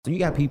So you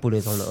got people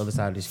that's on the other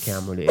side of this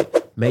camera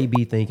that may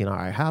be thinking, all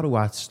right, how do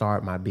I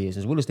start my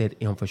business? What is that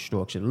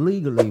infrastructure?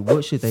 Legally,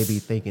 what should they be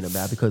thinking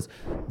about? Because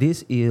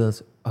this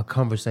is a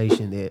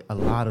conversation that a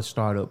lot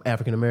of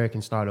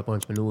African-American startup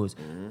entrepreneurs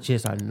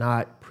just are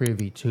not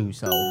privy to.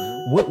 So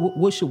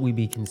what should we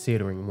be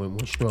considering when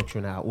we're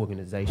structuring our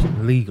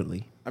organization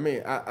legally? I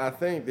mean, I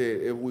think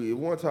that if we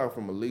want to talk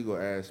from a legal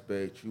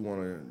aspect, you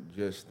want to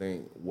just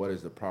think what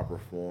is the proper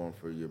form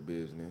for your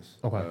business.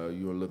 Okay.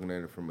 You're looking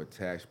at it from a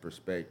tax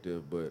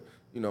perspective, but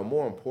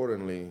more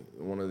importantly,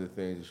 one of the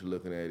things that you're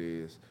looking at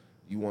is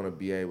you want to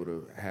be able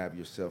to have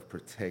yourself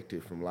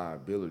protected from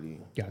liability.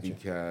 Gotcha.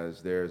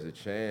 Because there's a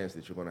chance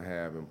that you're going to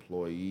have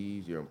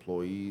employees. Your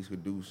employees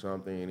could do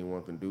something.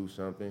 Anyone can do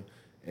something,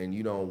 and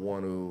you don't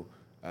want to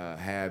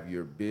have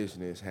your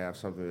business have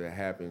something that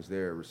happens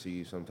there,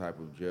 receive some type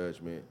of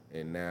judgment,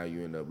 and now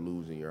you end up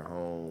losing your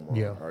home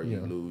or you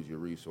lose your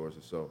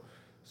resources.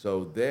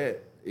 So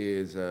that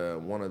is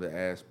one of the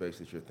aspects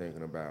that you're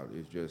thinking about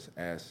is just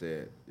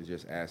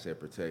asset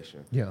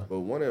protection. Yeah.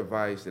 But one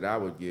advice that I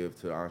would give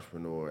to an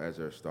entrepreneur as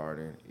they're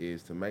starting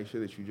is to make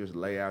sure that you just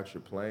lay out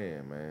your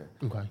plan, man.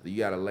 Okay. You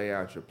got to lay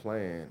out your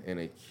plan, and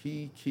a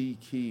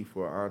key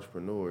for an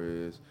entrepreneur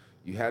is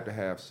you have to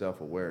have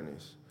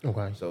self-awareness.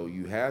 Okay. So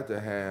you have to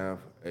have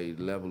a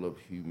level of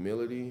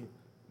humility,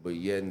 but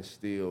yet and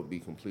still be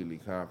completely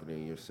confident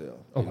in yourself.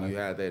 Okay. And you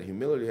have that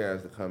humility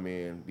has to come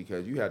in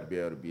because you have to be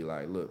able to be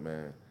like, look,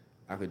 man,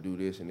 I could do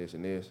this and this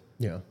and this.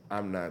 Yeah.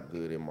 I'm not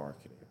good at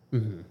marketing.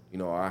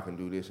 Mm-hmm. Or I can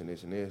do this and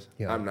this and this.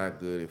 Yeah. I'm not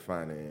good at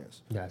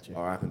finance. Gotcha.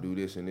 Or I can do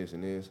this and this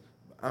and this.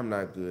 I'm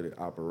not good at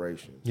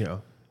operations. Yeah.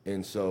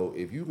 And so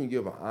if you can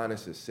give an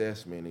honest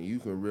assessment and you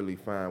can really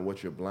find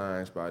what your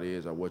blind spot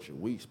is or what your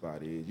weak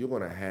spot is, you're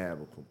going to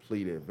have a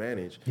complete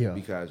advantage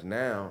because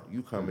now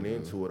you coming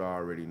into it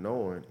already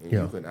knowing and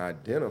you can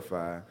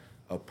identify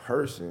a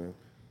person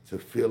to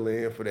fill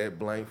in for that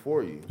blank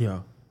for you.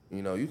 Yeah.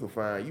 You can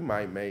find, you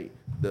might make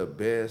the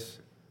best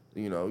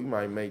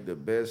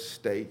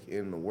steak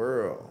in the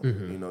world.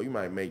 You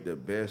might make the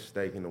best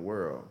steak in the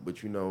world,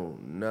 but you know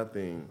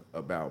nothing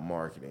about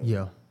marketing.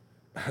 Yeah.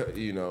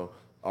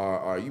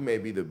 Or you may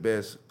be the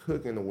best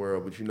cook in the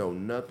world, but you know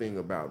nothing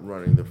about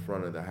running the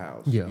front of the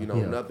house. Yeah, You know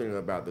nothing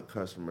about the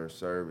customer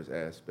service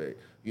aspect.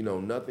 You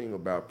know nothing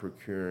about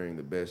procuring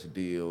the best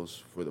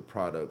deals for the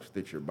products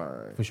that you're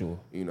buying. For sure.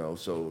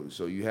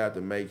 So you have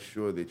to make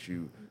sure that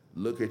you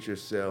look at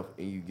yourself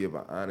and you give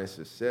an honest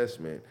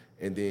assessment,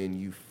 and then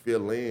you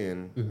fill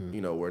in,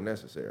 where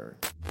necessary.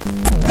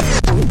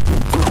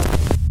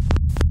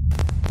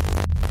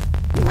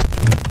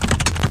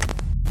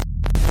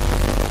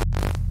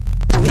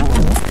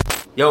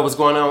 Yo, what's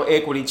going on,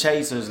 Equity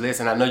Chasers?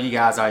 Listen, I know you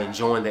guys are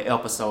enjoying the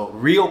episode.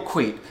 Real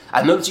quick,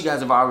 I know that you guys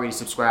have already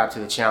subscribed to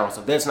the channel,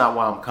 so that's not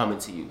why I'm coming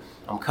to you.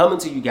 I'm coming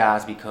to you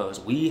guys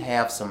because we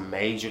have some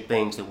major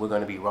things that we're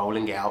going to be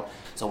rolling out.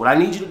 So what I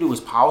need you to do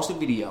is pause the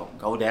video,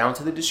 go down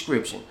to the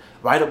description.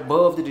 Right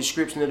above the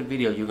description of the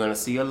video, you're going to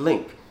see a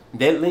link.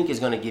 That link is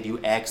going to give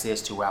you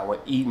access to our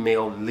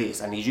email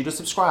list. I need you to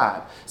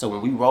subscribe. So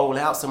when we roll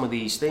out some of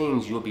these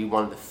things, you'll be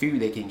one of the few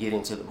that can get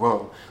into the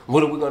room.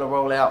 What are we going to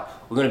roll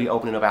out? We're going to be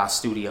opening up our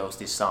studios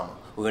this summer.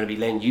 We're going to be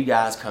letting you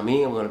guys come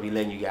in. We're going to be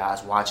letting you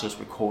guys watch us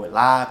record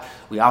live.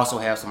 We also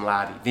have some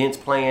live events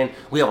planned.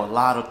 We have a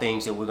lot of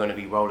things that we're going to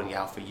be rolling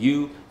out for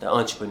you, the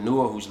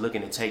entrepreneur who's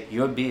looking to take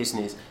your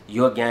business,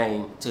 your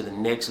game to the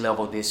next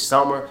level this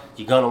summer.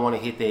 You're going to want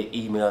to hit that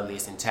email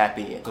list and tap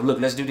in. So look,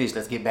 let's do this.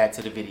 Let's get back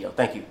to the video.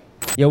 Thank you.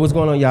 Yo, what's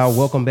going on, y'all?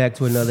 Welcome back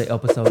to another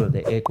episode of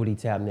the Equity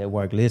Tap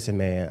Network. Listen,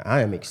 man,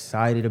 I am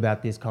excited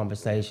about this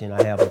conversation.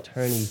 I have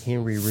attorney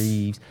Henry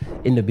Reaves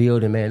in the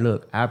building, man.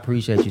 Look, I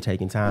appreciate you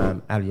taking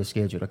time out of your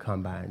schedule to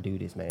come by and do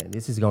this, man.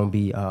 This is gonna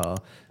be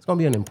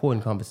an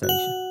important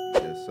conversation.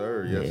 Yes,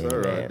 sir. Yes,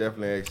 sir. I'm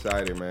definitely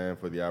excited, man,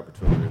 for the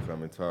opportunity to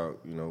come and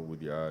talk,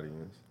 with your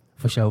audience.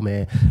 For sure,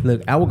 man.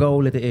 Look, our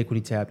goal at the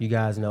Equity Tap, you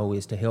guys know,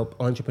 is to help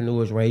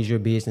entrepreneurs raise your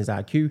business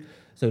IQ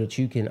so that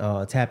you can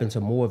tap into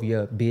more of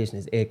your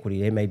business equity.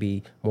 There may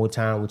be more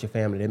time with your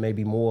family. There may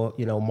be more,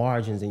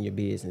 margins in your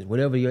business.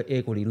 Whatever your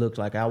equity looks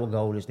like, our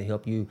goal is to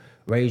help you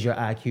raise your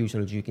IQ so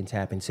that you can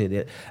tap into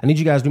that. I need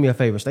you guys to do me a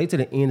favor. Stay to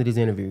the end of this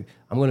interview.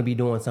 I'm going to be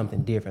doing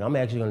something different. I'm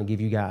actually going to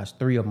give you guys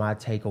 3 of my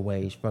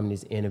takeaways from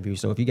this interview.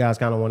 So if you guys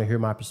kind of want to hear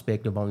my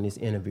perspective on this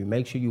interview,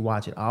 make sure you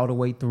watch it all the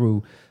way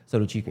through so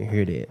that you can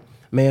hear that.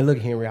 Man, look,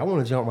 Henry, I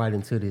want to jump right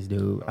into this,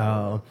 dude.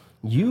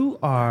 You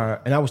are,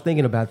 and I was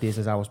thinking about this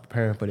as I was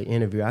preparing for the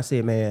interview. I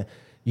said, man,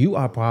 you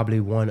are probably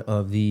one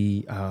of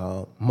the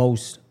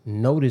most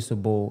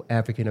noticeable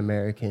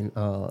African-American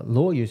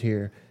lawyers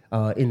here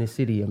in the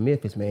city of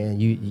Memphis, man.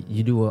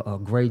 You do a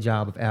great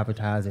job of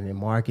advertising and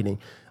marketing.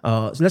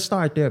 So let's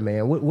start there,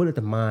 man. What did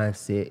the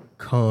mindset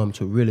come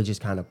to really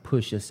just kind of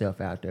push yourself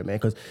out there, man?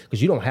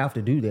 Because you don't have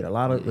to do that. A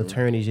lot of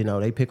attorneys,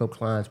 they pick up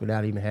clients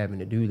without even having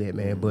to do that,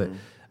 man. But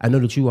I know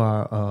that you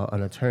are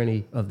an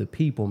attorney of the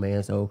people,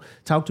 man. So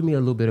talk to me a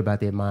little bit about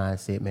that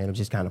mindset, man, of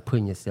just kind of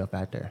putting yourself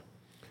out there.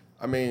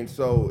 I mean,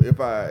 so if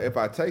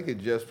I take it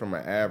just from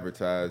an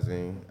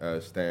advertising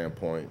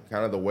standpoint,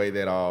 kind of the way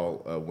that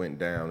all went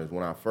down is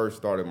when I first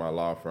started my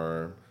law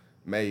firm,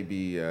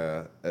 maybe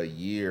a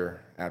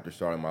year after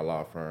starting my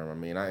law firm. I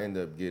mean, I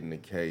ended up getting a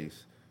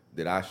case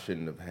that I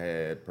shouldn't have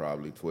had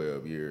probably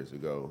 12 years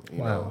ago, you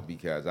know,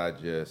 because I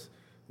just,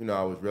 you know,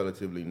 I was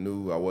relatively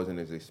new. I wasn't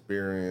as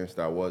experienced.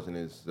 I wasn't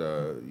as,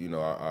 you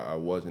know, I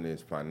wasn't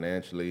as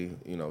financially,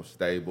 you know,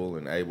 stable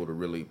and able to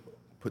really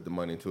put the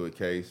money into a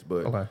case.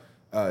 But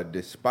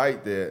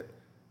despite that,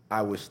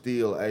 I was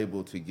still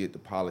able to get the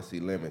policy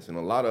limits, and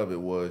a lot of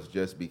it was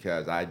just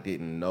because I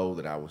didn't know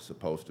that I was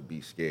supposed to be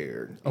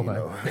scared, you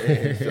know.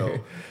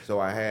 And so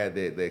I had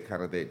that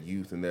kind of that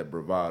youth and that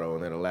bravado,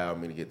 and that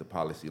allowed me to get the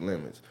policy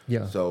limits.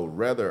 Yeah. So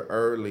rather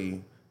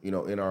early, you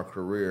know, in our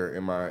career,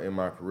 in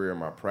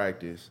my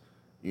practice,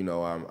 you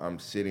know, I'm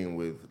sitting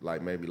with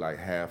maybe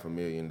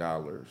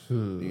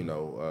 $500,000, you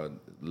know,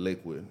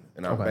 liquid,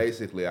 and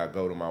I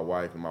go to my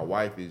wife, and my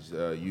wife is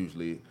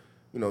usually.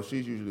 You know,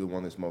 she's usually the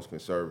one that's most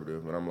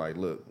conservative. And I'm like,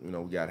 look, you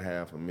know, we got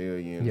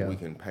 $500,000. Yeah. We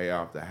can pay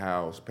off the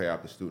house, pay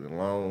off the student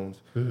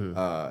loans.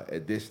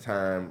 At this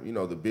time, you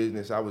know, the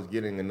business, I was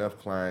getting enough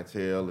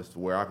clientele as to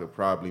where I could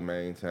probably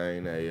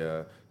maintain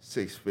a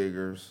 6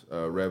 figures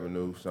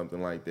revenue,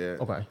 something like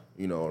that.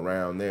 You know,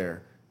 around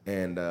there.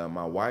 And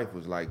my wife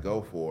was like,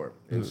 go for it.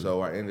 And so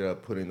I ended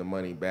up putting the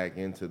money back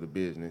into the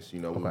business.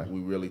 You know,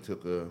 we really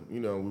we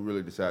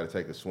really decided to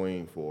take a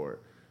swing for it.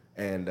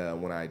 And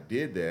when I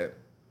did that,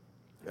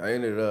 I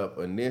ended up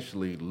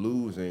initially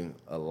losing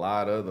a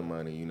lot of the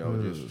money, you know,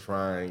 just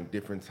trying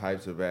different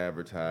types of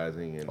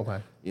advertising.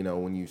 And, you know,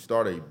 when you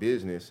start a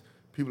business,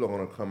 people are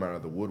going to come out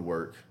of the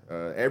woodwork.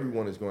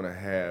 Everyone is going to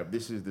have,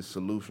 this is the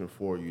solution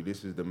for you.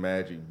 This is the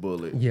magic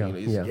bullet. You know,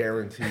 it's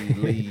guaranteed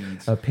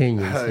leads.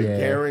 Opinions,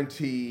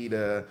 guaranteed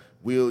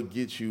we'll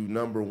get you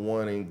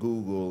 #1 in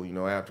Google, you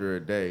know, after a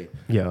day.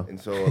 And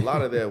so a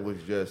lot of that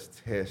was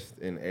just test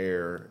and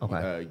error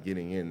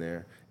getting in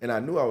there. And I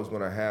knew I was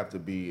going to have to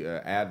be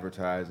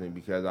advertising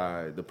because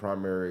the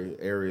primary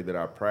area that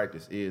I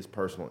practice is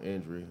personal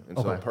injury. And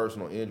so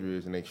personal injury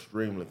is an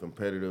extremely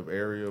competitive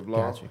area of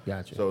law.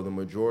 Gotcha. So the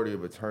majority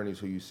of attorneys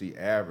who you see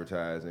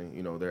advertising,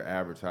 you know, they're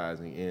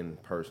advertising in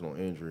personal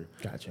injury.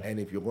 And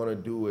if you're going to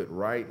do it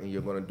right and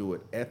you're going to do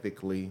it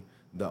ethically,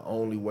 the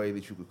only way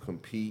that you could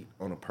compete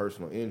on a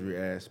personal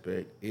injury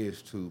aspect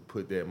is to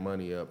put that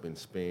money up and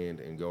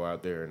spend and go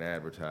out there and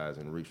advertise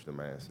and reach the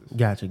masses.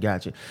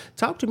 Gotcha.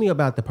 Talk to me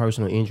about the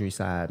personal injury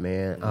side,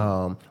 man.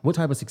 What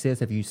type of success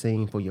have you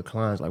seen for your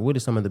clients? Like, what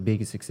is some of the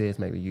biggest success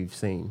maybe you've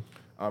seen?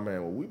 Oh,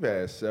 man, well, we've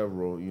had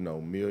several, you know,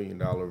 $1 million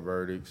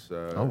verdicts.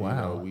 You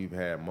know, we've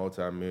had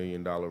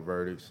multi-million-dollar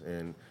verdicts,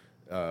 and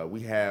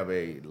we have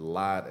a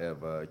lot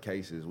of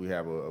cases. We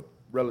have a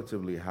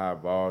relatively high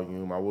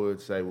volume. I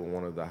would say we're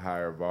one of the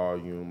higher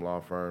volume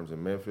law firms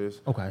in Memphis.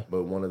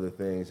 But one of the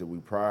things that we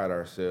pride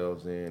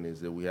ourselves in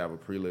is that we have a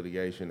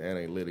pre-litigation and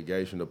a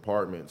litigation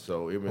department.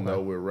 So even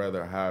though we're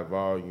rather high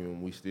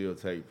volume, we still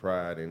take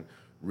pride in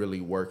really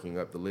working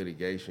up the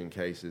litigation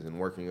cases and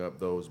working up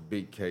those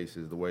big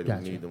cases the way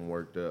that we need them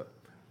worked up.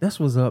 That's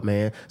what's up,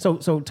 man.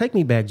 So take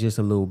me back just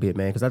a little bit,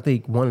 man, because I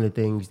think one of the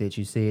things that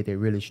you said that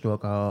really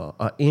struck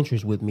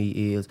interest with me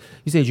is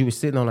you said you were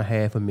sitting on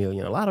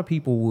 $500,000. A lot of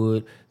people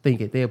would think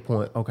at that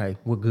point, okay,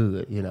 we're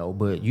good, you know,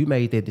 but you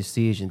made that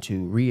decision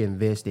to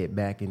reinvest it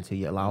back into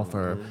your law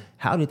firm.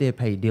 How did that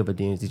pay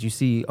dividends? Did you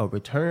see a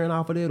return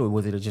off of that, or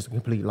was it just a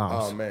complete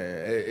loss? Oh,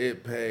 man,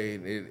 it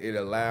paid. It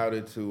allowed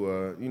it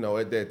to, you know,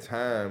 at that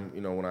time,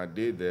 you know, when I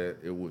did that,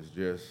 it was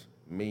just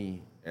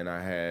me. And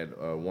I had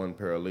one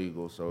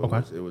paralegal, so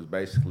it was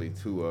basically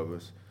 2 of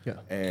us.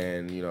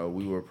 And, you know,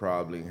 we were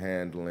probably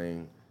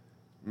handling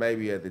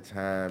maybe at the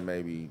time,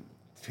 maybe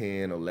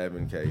 10,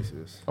 11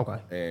 cases.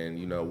 And,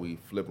 you know, we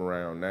flip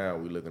around now,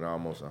 we're looking at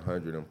almost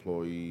 100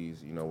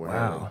 employees. You know, we're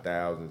handling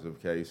thousands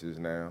of cases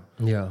now.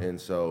 And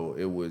so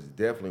it was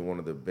definitely one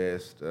of the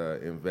best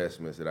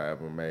investments that I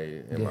ever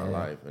made in my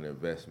life, an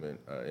investment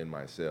in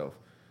myself.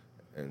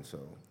 And so.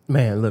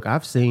 Man, look,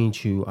 I've seen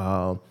you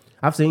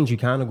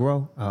kind of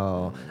grow.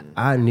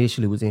 I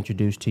initially was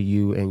introduced to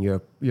you and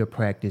your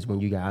practice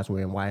when you guys were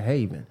in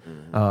Whitehaven.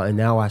 And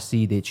now I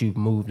see that you've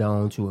moved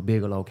on to a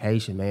bigger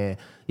location, man.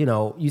 You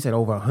know, you said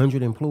over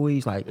 100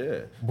 employees. Like,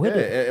 and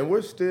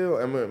we're still,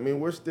 I mean,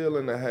 we're still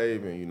in the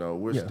Haven, you know.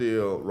 We're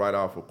still right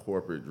off of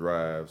Corporate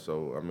Drive.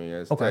 So, I mean,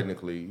 it's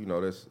technically, you know,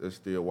 that's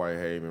still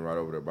Whitehaven right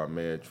over there by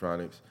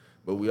Medtronics.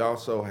 But we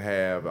also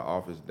have an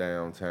office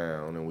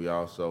downtown, and we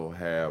also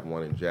have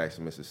one in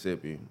Jackson,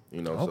 Mississippi,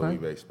 you know, so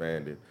we've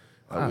expanded.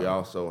 We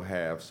also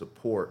have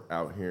support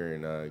out here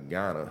in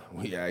Ghana.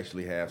 We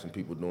actually have some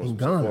people doing some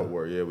support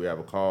work. Yeah, we have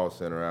a call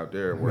center out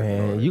there working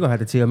on it. You're going to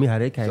have to tell me how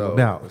that came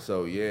about.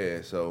 So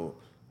it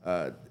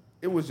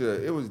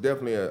was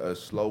definitely a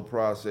slow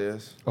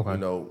process, you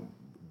know,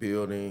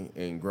 building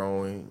and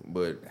growing,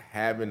 but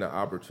having the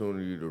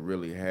opportunity to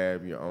really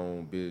have your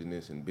own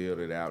business and build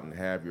it out and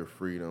have your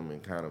freedom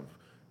and kind of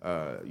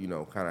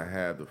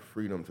have the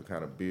freedom to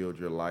kind of build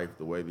your life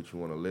the way that you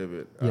want to live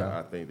it.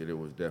 I think that it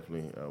was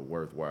definitely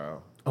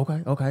worthwhile.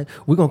 Okay.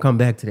 We're going to come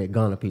back to that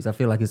Ghana piece. I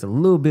feel like it's a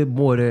little bit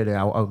more there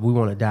that we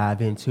want to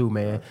dive into,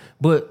 man. Right.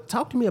 But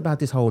talk to me about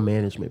this whole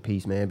management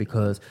piece, man,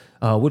 because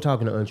we're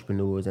talking to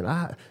entrepreneurs, and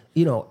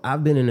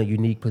I've been in a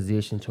unique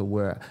position to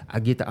where I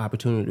get the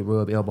opportunity to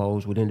rub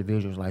elbows with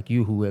individuals like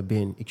you who have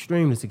been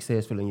extremely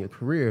successful in your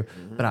career.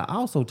 Mm-hmm. But I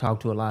also talk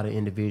to a lot of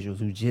individuals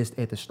who just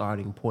at the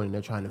starting point and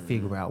they're trying to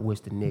figure out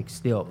what's the next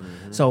step.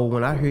 Mm-hmm. So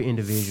when I hear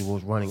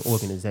individuals running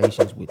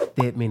organizations with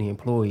that many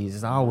employees,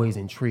 it's always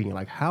intriguing.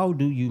 Like, how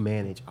do you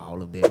manage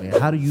all of that, man?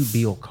 How do you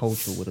build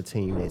culture with a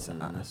team that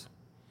size?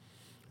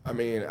 I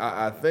mean,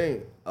 I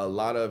think a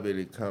lot of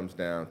it comes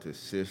down to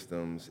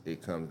systems.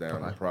 It comes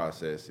down to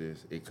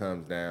processes. It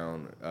comes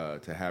down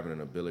to having an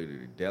ability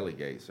to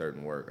delegate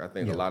certain work. I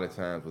think a lot of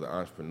times with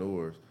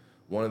entrepreneurs,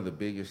 one of the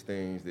biggest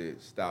things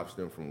that stops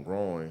them from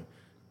growing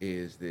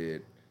is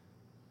that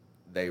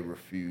they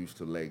refuse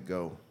to let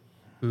go.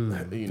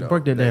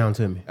 Break that down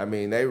to me. I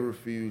mean, they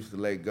refuse to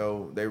let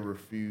go. They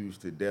refuse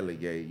to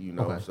delegate,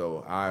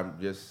 So I'm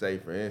just say,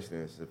 for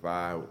instance, if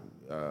I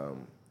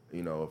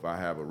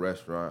have a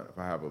restaurant, if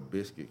I have a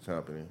biscuit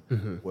company,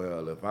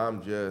 well, if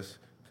I'm just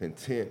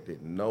content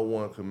that no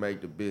one can make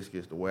the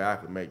biscuits the way I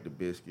can make the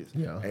biscuits,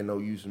 ain't no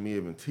use in me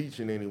even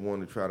teaching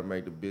anyone to try to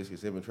make the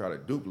biscuits, even try to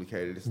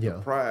duplicate it. It's the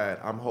pride.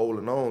 I'm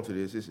holding on to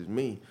this. This is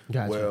me.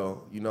 Gotcha.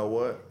 Well, you know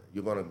what?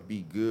 You're going to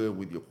be good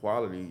with your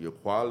quality. Your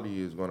quality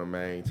is going to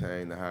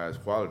maintain the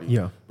highest quality,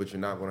 but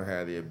you're not going to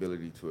have the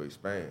ability to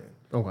expand.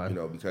 Okay.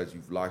 Because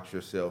you've locked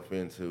yourself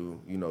into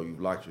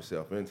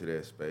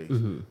that space.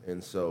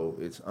 And so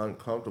it's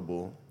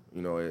uncomfortable,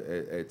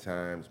 at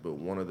times, but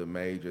one of the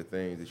major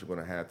things that you're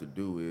going to have to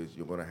do is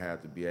you're going to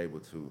have to be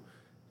able to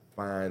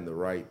find the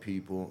right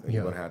people, and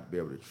you're going to have to be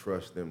able to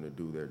trust them to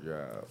do their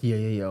job.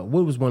 Yeah.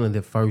 What was one of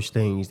the first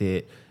things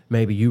that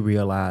maybe you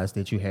realized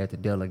that you had to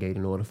delegate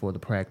in order for the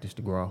practice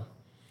to grow?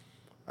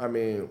 I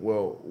mean,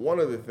 well, one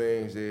of the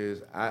things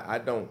is I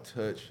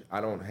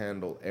don't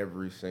handle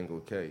every single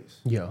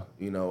case. Yeah.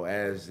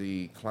 As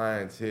the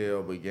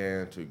clientele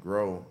began to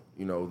grow,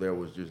 there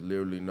was just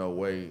literally no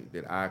way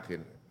that I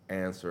could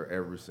answer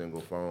every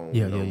single phone.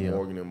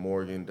 Morgan &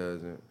 Morgan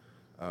doesn't.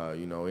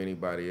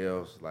 Anybody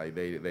else, like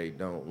they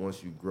don't.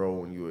 Once you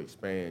grow and you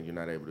expand, you're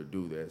not able to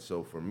do that.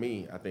 So for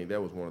me, I think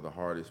that was one of the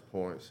hardest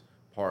parts,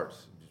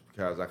 just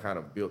because I kind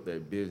of built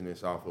that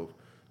business off of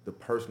the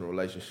personal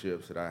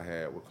relationships that I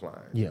had with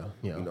clients. Yeah.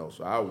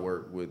 So I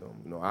worked with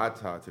them. I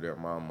talked to their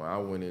mama. I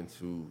went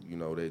into,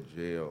 that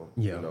jail,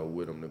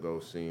 with them to go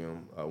see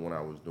them when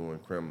I was doing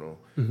criminal.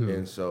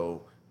 And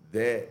so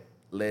that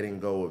letting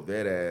go of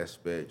that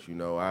aspect,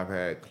 I've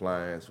had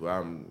clients who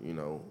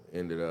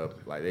ended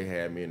up, like, they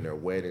had me in their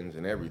weddings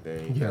and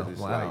everything. Because it's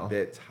like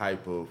that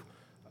type of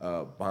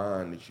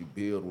bond that you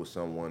build with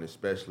someone,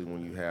 especially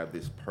when you have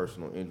this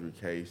personal injury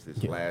case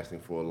that's lasting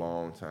for a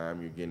long time.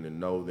 You're getting to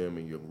know them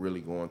and you're really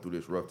going through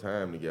this rough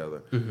time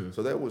together.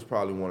 So that was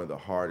probably one of the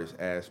hardest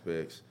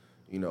aspects,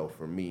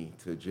 for me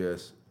to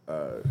just,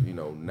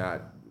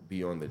 not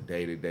be on the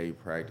day-to-day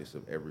practice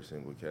of every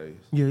single case.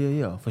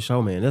 Yeah, for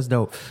sure, man. That's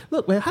dope.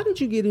 Look, man, how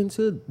did you get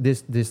into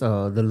this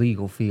the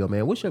legal field,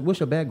 man? What's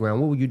your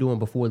background? What were you doing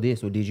before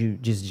this, or did you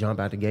just jump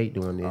out the gate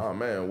doing this? Oh,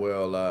 man,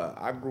 well,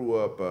 I grew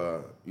up,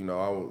 I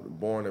was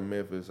born in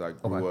Memphis. I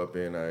grew up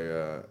in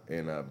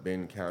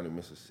Benton County,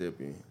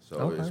 Mississippi.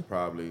 So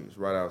it's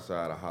right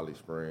outside of Holly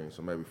Springs,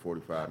 so maybe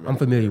 45 minutes. I'm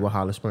familiar with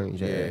Holly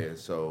Springs, yeah.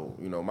 So,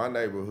 my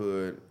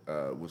neighborhood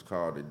was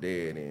called the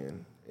Dead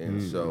End.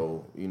 And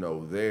so,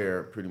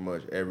 there pretty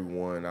much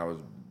everyone, I was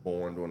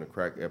born during the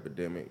crack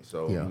epidemic.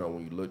 So,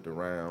 when you looked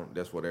around,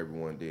 that's what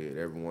everyone did.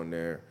 Everyone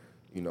there,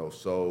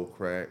 sold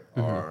crack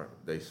or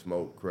they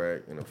smoked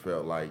crack. And it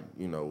felt like,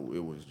 it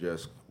was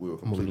just, we were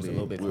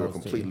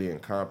completely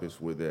encompassed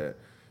with that.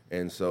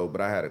 And so, but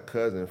I had a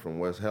cousin from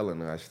West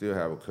Helena. I still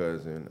have a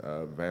cousin,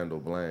 Vandal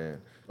Bland.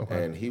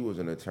 Okay. And he was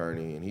an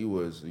attorney, and he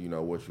was,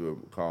 what you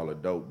would call a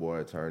dope boy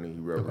attorney. He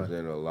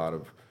represented a lot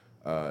of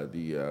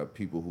the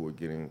people who were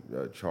getting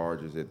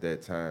charges at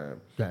that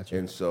time. Gotcha.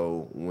 And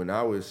so when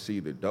I would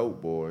see the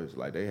dope boys,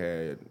 like, they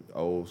had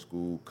old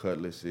school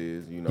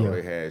Cutlasses,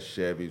 they had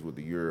Chevys with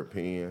the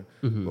European.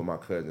 But my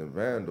cousin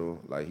Vandal,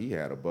 like, he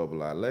had a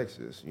Bubble Eye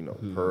Lexus,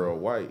 pearl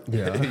white,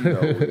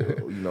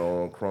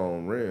 on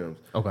chrome rims.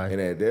 Okay. And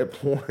at that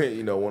point,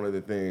 one of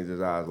the things is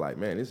I was like,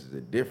 man, this is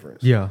a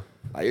difference. Yeah.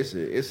 Like,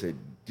 it's a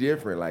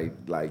different,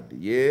 like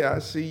I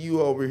see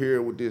you over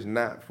here with this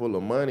knot full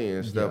of money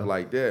and stuff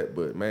like that,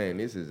 but man,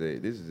 this is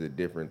a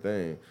different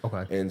thing.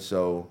 Okay. And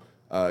so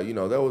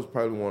that was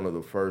probably one of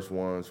the first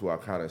ones who I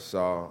kind of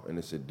saw, and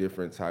it's a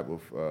different type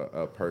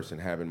of person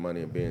having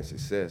money and being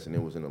success, and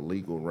it was in a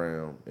legal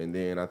realm. And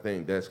then I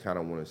think that's kind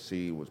of when a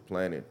seed was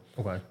planted.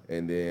 Okay.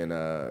 And then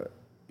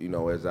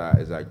as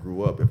I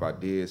grew up, if I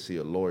did see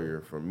a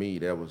lawyer, for me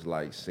that was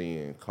like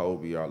seeing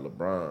Kobe or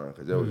LeBron,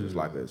 because that was just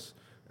like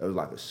it was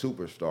like a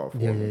superstar for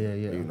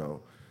me,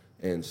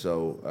 And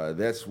so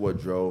that's what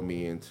drove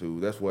me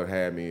that's what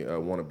had me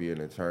want to be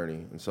an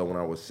attorney. And so when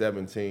I was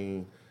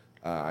 17,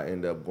 I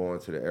ended up going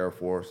to the Air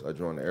Force. I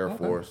joined the Air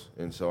Force.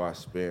 And so I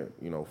spent,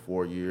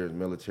 4 years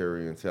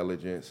military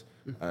intelligence.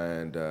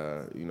 and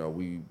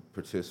we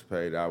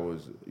participated. I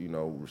was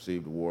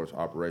received awards,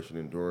 Operation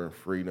Enduring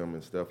Freedom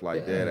and stuff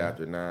like that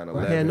after 9/11.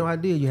 Well, I had no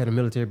idea you had a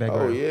military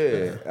background. Oh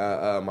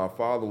yeah, my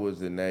father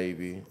was in the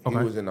Navy. Okay.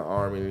 He was in the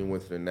Army and he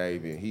went to the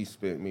Navy, and he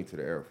spent me to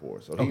the Air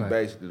Force. So he Okay.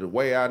 basically, the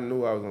way I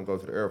knew I was gonna go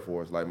to the Air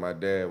Force, like my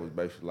dad was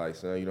basically like,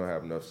 son, you don't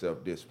have enough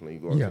self-discipline. You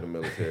go into the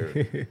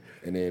military,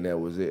 and then that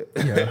was it.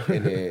 Yeah.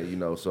 And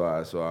then so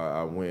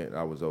I went.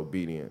 I was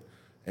obedient,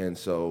 and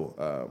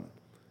so.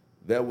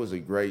 That was a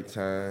great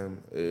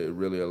time. It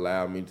really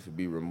allowed me to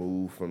be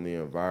removed from the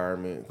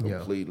environment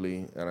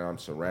completely, and I'm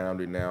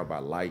surrounded now by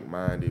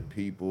like-minded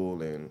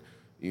people, and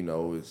it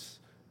was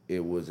a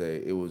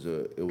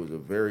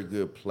very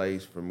good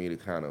place for me to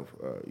kind of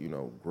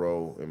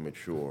grow and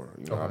mature.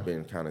 I've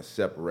been kind of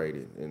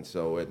separated, and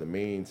so at the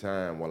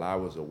meantime, while I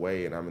was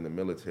away and I'm in the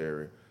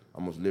military,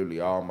 almost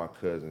literally all my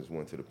cousins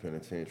went to the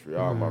penitentiary.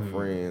 All my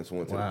friends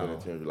went to the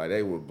penitentiary. Like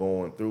they were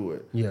going through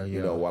it.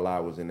 While I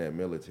was in that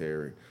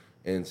military.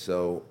 And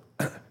so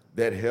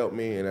that helped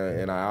me,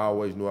 and I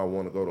always knew I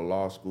wanted to go to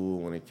law school.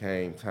 When it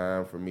came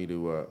time for me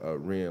to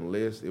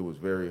re-enlist, it was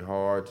very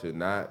hard to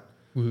not.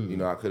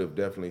 I could have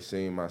definitely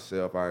seen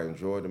myself. I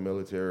enjoyed the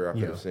military. I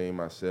could have seen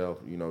myself,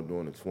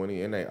 doing the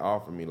 20, and they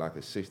offered me like a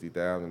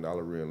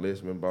 $60,000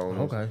 re-enlistment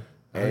bonus. Okay.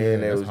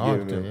 And they was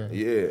giving me,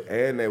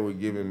 and they were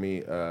giving me,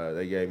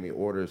 they gave me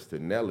orders to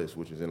Nellis,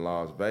 which is in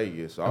Las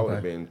Vegas. So I would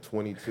have been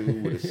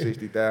 22 with a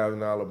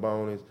 $60,000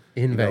 bonus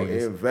in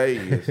Vegas. In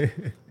Vegas,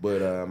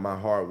 but my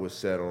heart was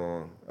set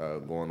on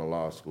going to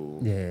law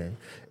school. Yeah,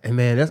 and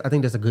man, I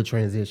think that's a good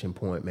transition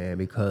point, man,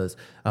 because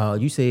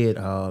you said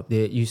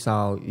that you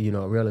saw,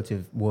 a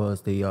relative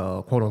was the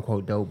quote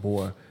unquote dope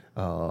boy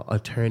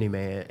attorney,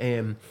 man,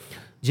 and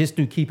just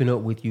through keeping up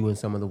with you and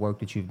some of the work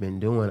that you've been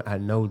doing, I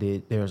know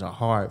that there's a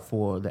heart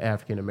for the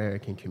African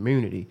American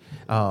community.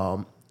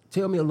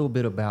 Tell me a little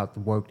bit about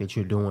the work that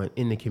you're doing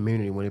in the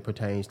community when it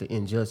pertains to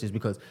injustice,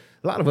 because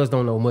a lot of us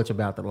don't know much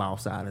about the law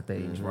side of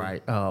things,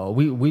 right?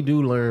 We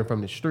do learn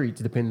from the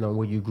streets, depending on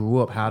where you grew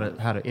up, how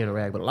to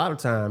interact. But a lot of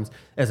times,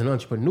 as an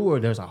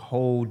entrepreneur, there's a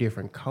whole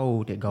different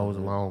code that goes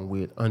along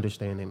with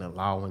understanding the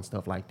law and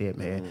stuff like that,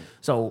 man.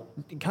 So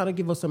kind of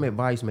give us some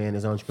advice, man,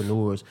 as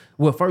entrepreneurs.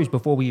 Well, first,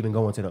 before we even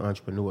go into the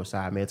entrepreneur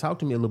side, man, talk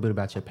to me a little bit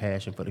about your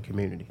passion for the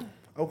community.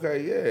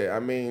 Okay, yeah. I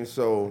mean,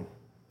 so...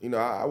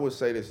 I would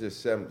say this is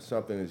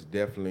something that's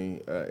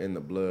definitely in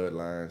the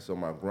bloodline. So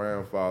my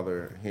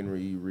grandfather,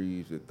 Henry E.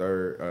 Reaves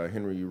III,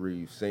 Henry E.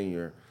 Reaves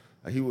Sr.,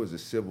 he was a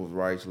civil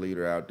rights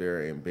leader out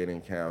there in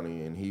Benton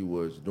County, and he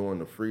was during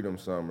the Freedom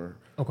Summer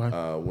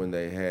when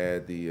they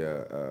had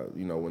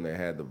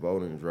the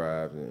voting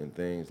drives and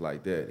things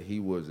like that. He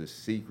was a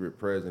secret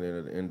president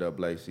of the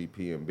NAACP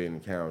in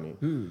Benton County.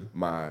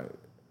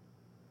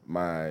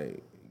 My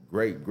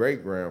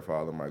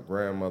great-great-grandfather, my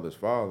grandmother's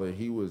father,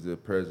 he was the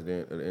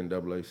president of the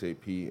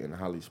NAACP in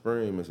Holly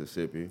Springs,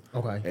 Mississippi.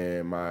 Okay.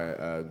 And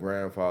my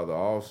grandfather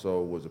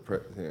also was the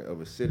president of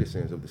the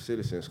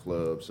Citizens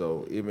Club.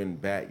 So even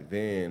back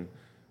then,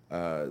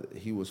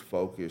 he was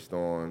focused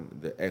on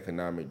the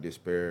economic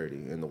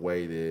disparity and the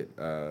way that,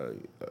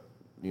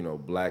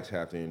 blacks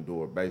have to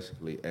endure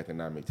basically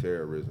economic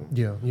terrorism.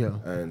 Yeah.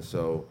 And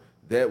so...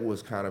 that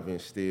was kind of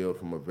instilled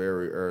from a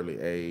very early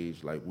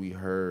age. Like we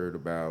heard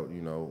about,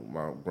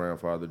 my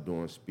grandfather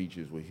doing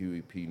speeches with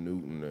Huey P.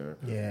 Newton or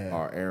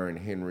Aaron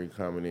Henry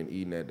coming and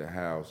eating at the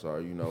house,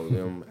 or,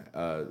 them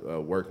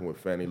working with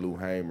Fannie Lou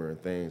Hamer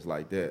and things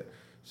like that.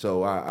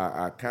 So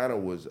I kind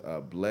of was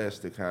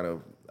blessed to kind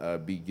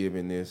of be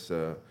given this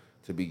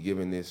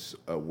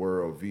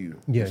worldview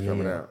that's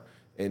coming out.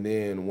 And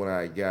then when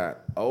I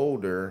got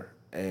older,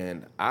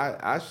 and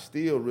I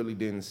still really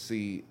didn't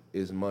see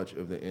as much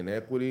of the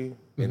inequity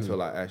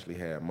until I actually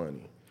had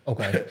money.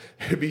 Okay.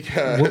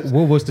 Because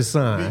what was the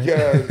sign?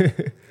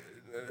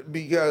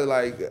 Because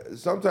like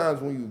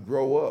sometimes when you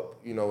grow up,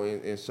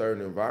 in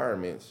certain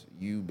environments,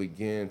 you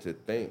begin to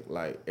think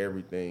like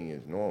everything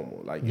is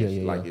normal. Like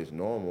it's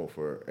normal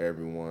for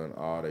everyone,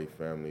 all their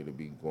family to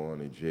be going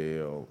to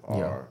jail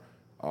or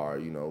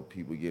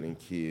people getting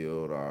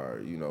killed,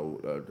 or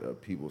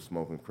people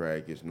smoking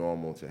crack. It's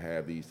normal to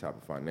have these type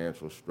of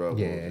financial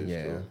struggles.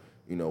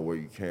 Where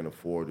you can't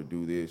afford to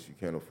do this, you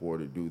can't afford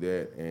to do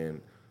that. And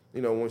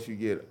once you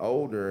get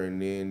older, and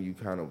then you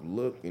kind of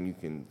look and you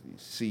can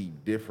see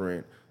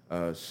different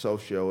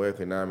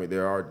socioeconomic.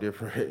 There are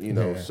different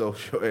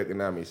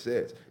socioeconomic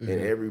sets, and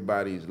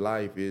everybody's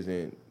life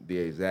isn't the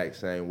exact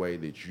same way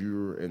that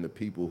you're and the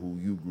people who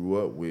you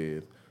grew up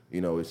with.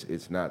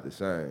 It's not the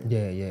same.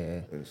 Yeah.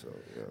 And so,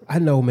 I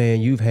know,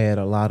 man, you've had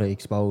a lot of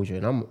exposure,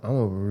 and I'm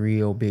a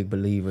real big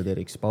believer that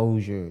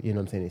exposure,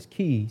 is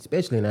key,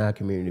 especially in our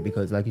community,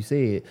 because like you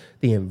said,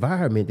 the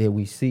environment that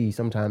we see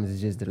sometimes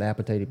is just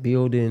dilapidated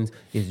buildings,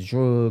 it's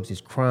drugs,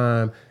 it's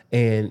crime,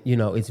 and,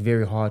 it's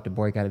very hard to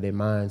break out of that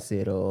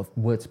mindset of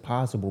what's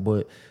possible.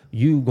 But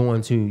you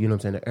going to,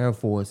 the Air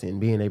Force and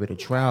being able to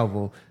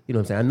travel,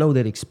 I know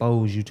that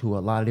exposed you to a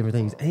lot of different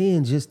things,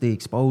 and just the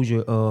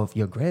exposure of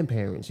your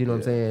grandparents,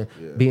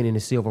 saying? Yeah. Being in the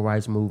civil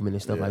rights movement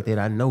and stuff like that.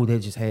 I know that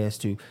just has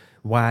to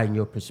widen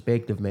your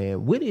perspective,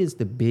 man. What is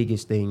the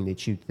biggest thing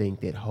that you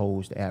think that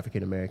holds the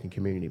African American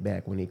community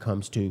back when it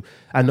comes to,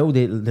 I know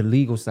that the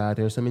legal side,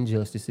 there's some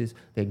injustices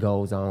that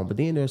goes on, but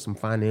then there's some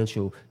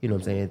financial, you know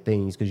what I'm saying,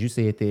 things. Because you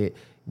said that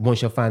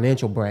once your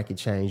financial bracket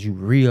changed, you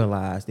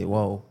realize that,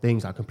 whoa,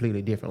 things are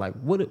completely different. Like,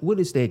 what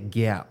is that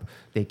gap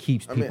that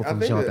keeps people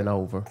from jumping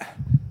over?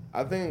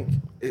 I think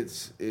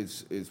it's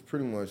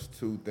pretty much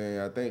two things.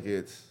 I think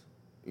it's,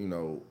 you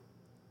know,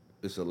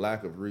 it's a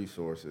lack of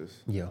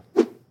resources. Yeah.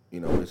 You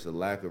know, it's a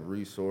lack of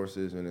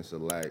resources and it's a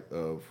lack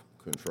of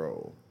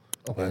control.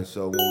 Okay. And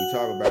so when we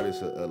talk about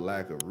it's a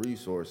lack of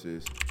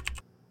resources,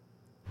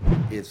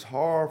 it's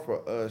hard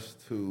for us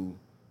to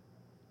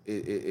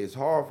it's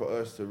hard for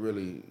us to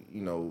really,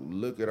 you know,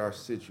 look at our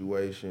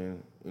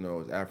situation, you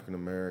know, as African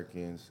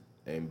Americans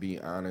and be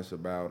honest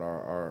about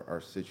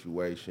our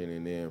situation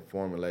and then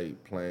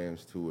formulate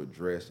plans to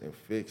address and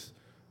fix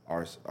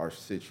our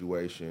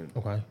situation.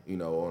 Okay. You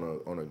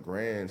know, on a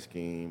grand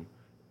scheme,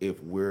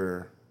 if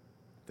we're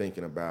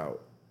thinking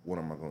about what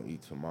am I going to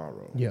eat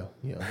tomorrow? Yeah.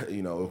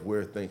 You know, if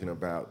we're thinking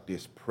about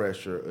this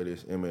pressure of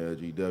this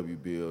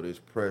MLGW bill, this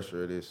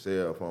pressure of this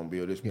cell phone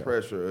bill, this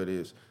pressure of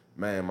this,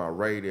 man, my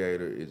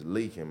radiator is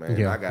leaking,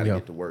 man. I got to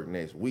get to work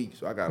next week,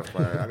 so I got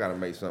to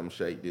make something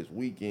shake this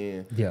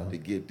weekend to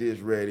get this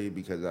ready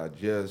because I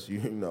just,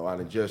 you know,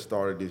 I just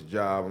started this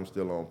job. I'm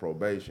still on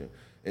probation.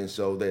 And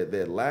so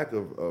that lack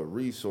of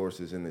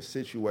resources in the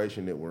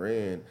situation that we're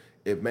in,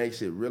 it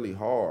makes it really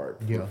hard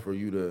for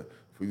you to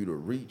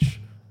reach,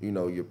 you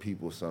know, your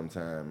people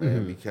sometime,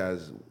 man,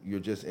 because you're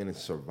just in a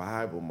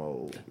survival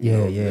mode. You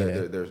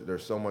know,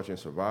 there's so much in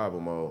survival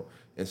mode.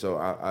 And so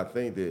I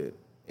think that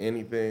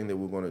anything that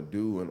we're going to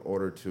do in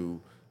order to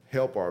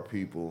help our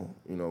people,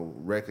 you know,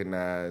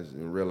 recognize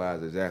and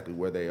realize exactly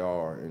where they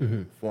are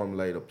and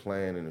formulate a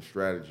plan and a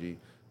strategy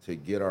to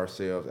get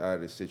ourselves out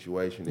of the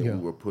situation that we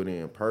were put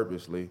in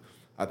purposely,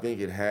 I think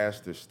it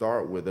has to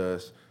start with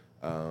us.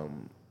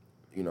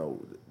 You know,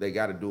 they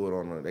got to do it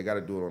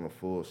on a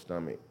full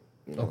stomach.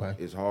 You know,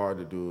 it's hard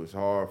to do. It's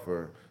hard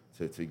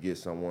to get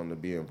someone to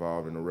be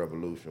involved in a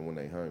revolution when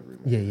they hungry.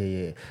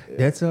 Man. Yeah.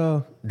 That's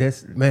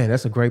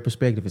a great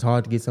perspective. It's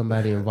hard to get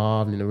somebody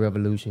involved in a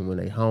revolution when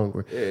they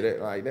hungry. Yeah,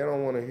 they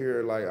don't want to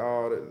hear like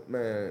all that.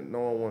 Man, no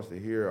one wants to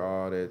hear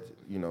all that,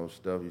 you know,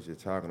 stuff you're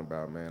just talking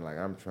about, man. Like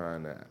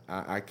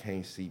I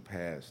can't see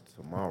past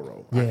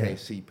tomorrow. I can't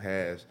see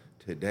past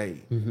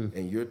today.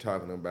 And you're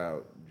talking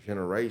about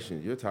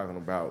generations. You're talking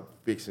about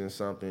fixing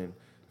something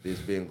that's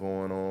been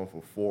going on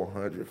for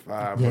 400,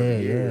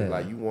 500 years.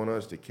 Like, you want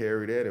us to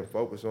carry that and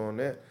focus on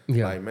that?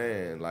 Like,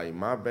 man, like,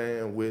 my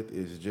bandwidth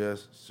is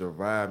just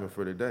surviving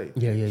for the day.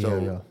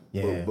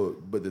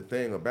 But the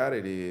thing about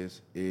it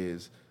is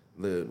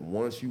that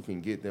once you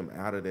can get them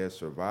out of that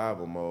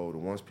survival mode,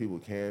 once people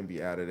can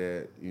be out of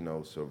that, you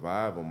know,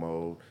 survival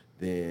mode,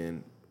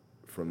 then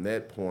from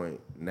that point,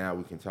 now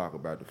we can talk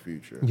about the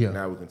future.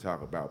 Now we can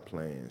talk about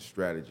plans,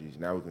 strategies.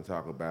 Now we can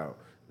talk about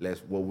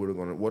what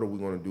are we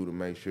gonna do to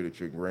make sure that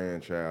your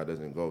grandchild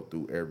doesn't go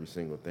through every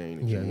single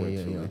thing that you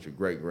went to, that your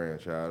great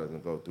grandchild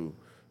doesn't go through,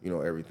 you know,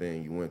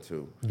 everything you went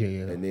to.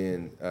 And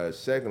then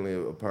secondly,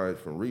 apart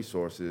from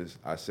resources,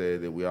 I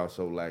said that we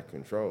also lack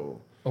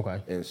control.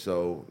 And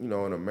so, you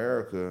know, in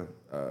America,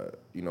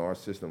 you know, our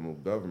system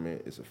of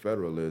government is a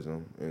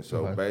federalism. And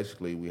so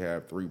basically we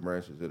have three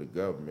branches of the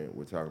government.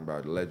 We're talking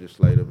about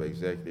legislative,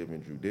 executive,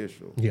 and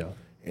judicial.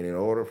 And in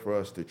order for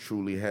us to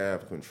truly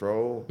have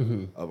control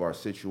of our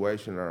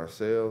situation and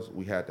ourselves,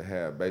 we have to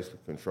have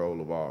basic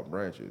control of all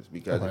branches.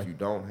 Because if you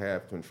don't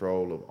have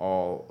control of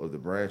all of the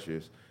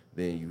branches,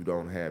 then you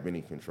don't have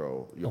any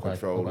control. Your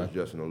control is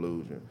just an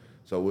illusion.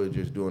 So we'll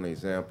just do an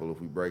example, if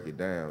we break it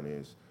down,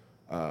 is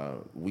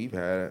we've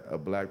had a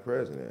black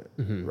president,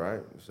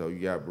 right? So you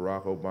got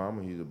Barack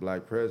Obama, he's a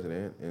black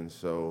president. And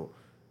so,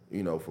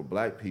 you know, for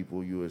black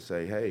people, you would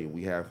say, hey,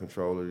 we have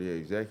control of the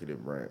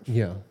executive branch.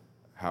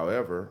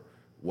 However,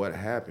 what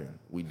happened?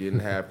 We didn't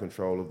have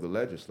control of the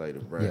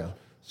legislative branch.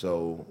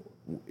 So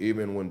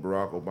even when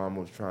Barack Obama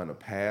was trying to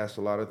pass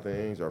a lot of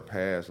things or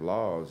pass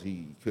laws,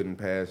 he couldn't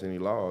pass any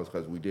laws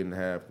because we didn't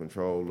have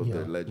control of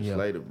the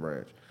legislative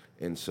branch.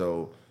 And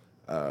so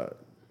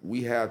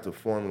we have to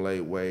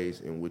formulate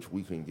ways in which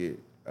we can get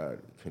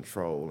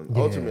control. And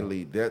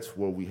ultimately, that's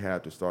what we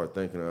have to start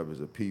thinking of as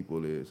a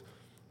people is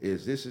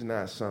this is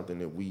not something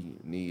that we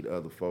need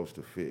other folks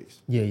to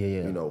fix.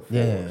 You know, for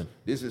us.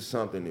 This is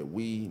something that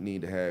we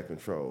need to have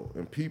control.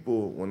 And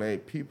people, when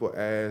people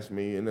ask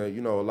me, and you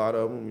know, a lot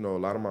of them, you know, a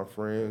lot of my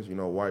friends, you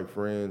know, white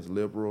friends,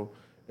 liberal,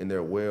 and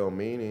they're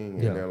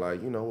well-meaning, and they're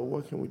like, you know, well,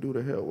 what can we do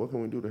to help? What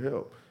can we do to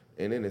help?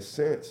 And in a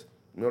sense,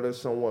 you know, that's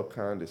somewhat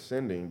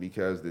condescending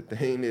because the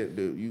thing that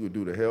you would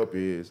do to help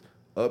is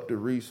up the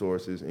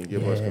resources and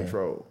give us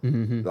control.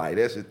 Like,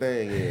 that's the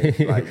thing is,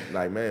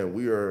 like man,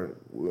 we're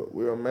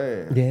a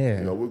man.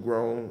 You know, we're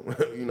grown.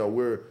 You know,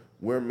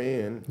 we're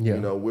men. You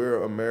know,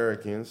 we're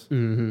Americans.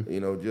 You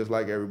know, just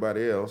like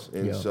everybody else.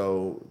 And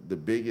so the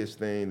biggest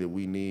thing that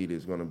we need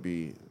is going to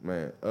be,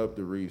 man, up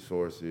the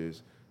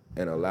resources,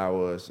 and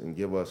allow us and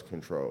give us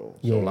control.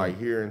 Yeah. So like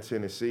here in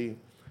Tennessee,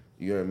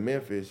 you're in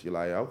Memphis, you're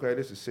like, okay,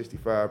 this is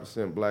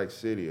 65% black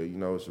city, or, you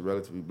know, it's a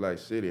relatively black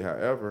city.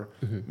 However,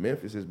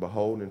 Memphis is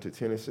beholden to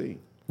Tennessee.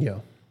 Yeah.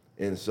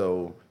 And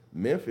so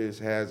Memphis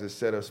has a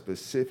set of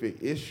specific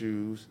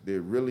issues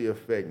that really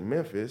affect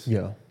Memphis.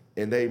 Yeah.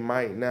 And they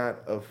might not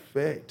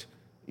affect,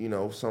 you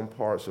know, some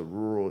parts of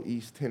rural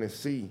East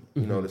Tennessee,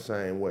 you know, the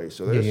same way.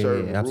 So there's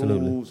certain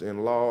rules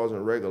and laws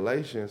and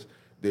regulations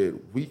that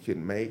we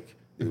can make,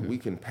 that we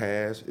can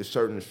pass. There's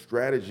certain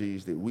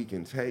strategies that we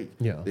can take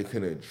that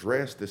can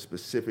address the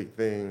specific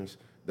things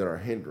that are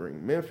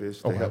hindering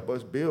Memphis to help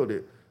us build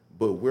it.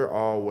 But we're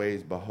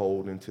always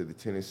beholden to the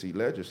Tennessee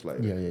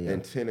legislature.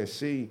 And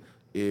Tennessee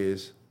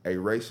is a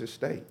racist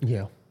state.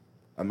 Yeah.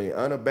 I mean,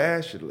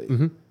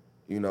 unabashedly.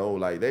 You know,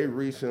 like they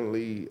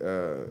recently,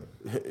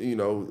 you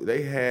know,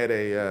 they had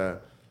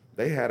a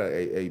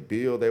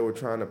bill they were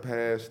trying to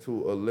pass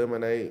to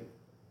eliminate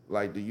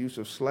like the use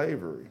of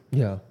slavery.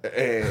 Yeah.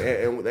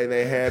 And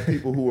they had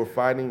people who were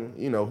fighting,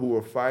 you know, who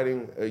were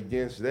fighting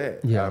against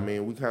that. Yeah. I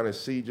mean, we kind of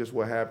see just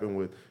what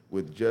happened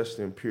with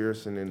Justin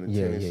Pearson and the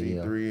Tennessee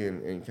Three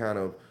and kind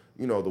of,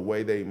 you know, the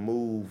way they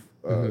move,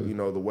 you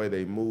know, the way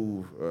they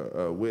move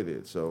with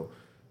it. So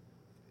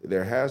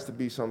there has to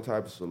be some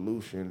type of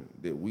solution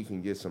that we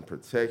can get some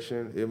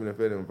protection, even if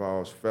it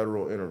involves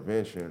federal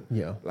intervention.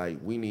 Yeah. Like,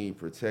 we need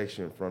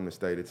protection from the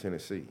state of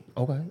Tennessee.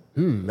 Okay.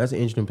 That's an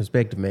interesting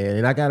perspective, man.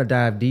 And I got to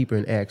dive deeper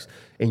and ask,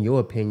 in your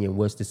opinion,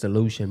 what's the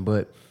solution?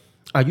 But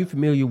are you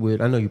familiar with,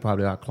 I know you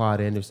probably are,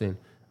 Claude Anderson,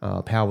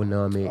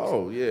 Powernomics.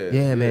 Oh, yeah.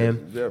 Yeah,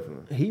 man.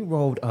 Definitely. He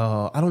wrote,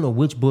 I don't know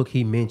which book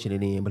he mentioned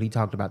it in, but he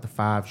talked about the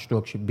 5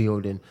 structured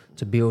building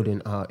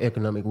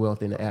economic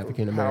wealth in the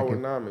African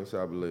American. Powernomics,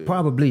 I believe.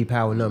 Probably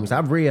Powernomics.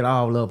 I've read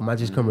all of them. I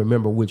just can't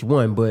remember which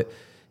one. But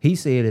he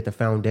said at the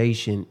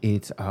foundation,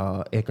 it's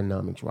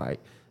economics, right?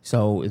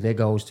 So that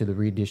goes to the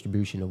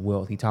redistribution of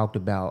wealth. He talked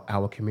about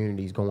our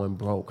communities going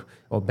broke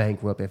or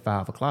bankrupt at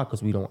 5 o'clock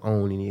because we don't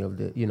own any of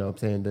the, you know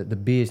what I'm saying, the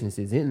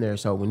businesses in there.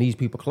 So when these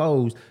people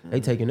close,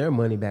 they taking their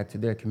money back to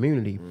their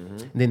community.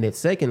 Then that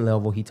second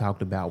level he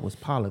talked about was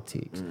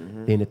politics.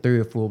 Then the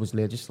third floor was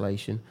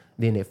legislation.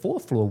 Then that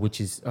fourth floor,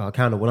 which is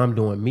kind of what I'm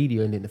doing,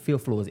 media. And then the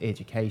fifth floor is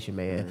education,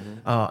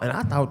 man. And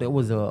I thought that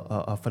was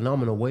a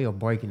phenomenal way of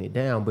breaking it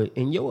down. But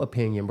in your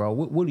opinion, bro,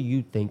 what do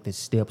you think the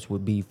steps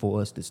would be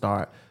for us to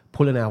start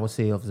pulling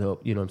ourselves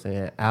up, you know what I'm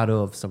saying, out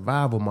of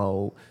survival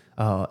mode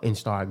and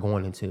start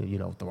going into, you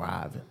know,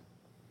 thriving?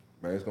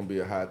 Man, it's going to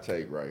be a hot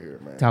take right here,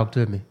 man. Talk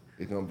to me.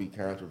 It's going to be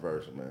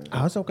controversial, man.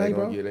 Oh, it's okay,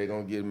 bro. They're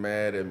going to get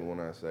mad at me when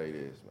I say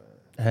this,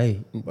 man. Hey.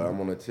 But I'm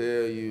going to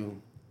tell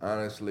you,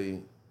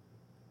 honestly,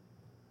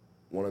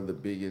 one of the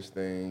biggest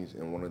things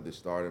and one of the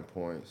starting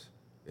points,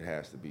 it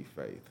has to be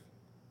faith.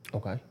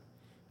 Okay.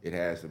 It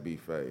has to be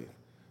faith.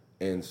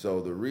 And so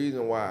the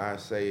reason why I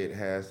say it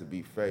has to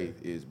be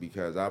faith is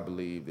because I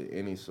believe that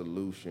any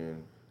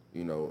solution,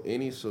 you know,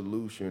 any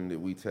solution that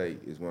we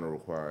take is going to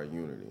require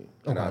unity.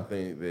 Okay. And I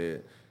think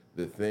that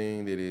the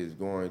thing that is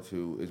going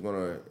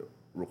to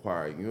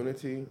require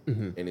unity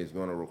and it's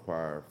going to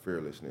require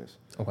fearlessness.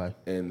 Okay.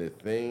 And the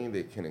thing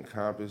that can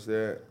accomplish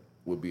that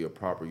would be a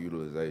proper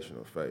utilization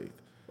of faith.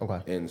 Okay.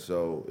 And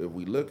so if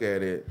we look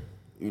at it,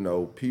 you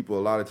know, people,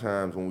 a lot of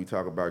times when we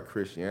talk about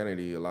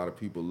Christianity, a lot of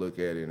people look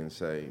at it and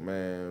say,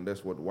 man,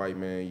 that's what the white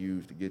man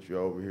used to get you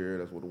over here.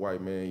 That's what the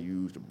white man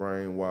used to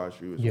brainwash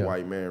you. It's a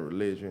white man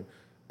religion.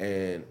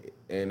 And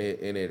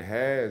it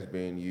has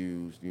been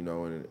used, you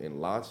know,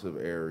 in lots of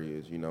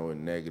areas, you know,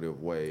 in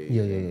negative ways.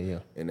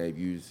 And they've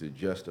used to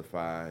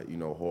justify, you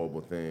know,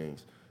 horrible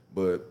things.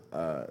 But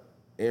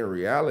in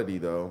reality,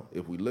 though,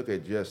 if we look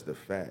at just the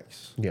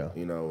facts,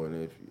 you know,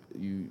 and if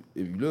you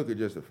look at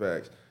just the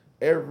facts,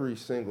 every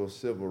single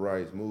civil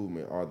rights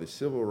movement are the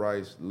civil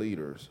rights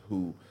leaders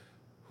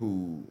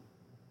who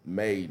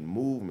made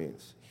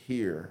movements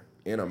here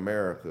in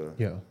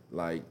America.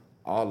 Like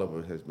all of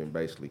it has been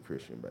basically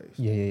Christian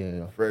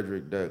based.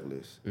 Frederick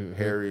Douglass,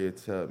 Harriet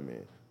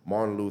Tubman,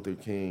 Martin Luther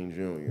King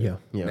Jr.,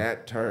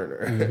 Nat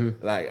Turner,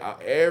 like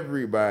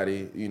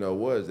everybody, you know,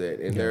 was that.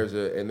 And there's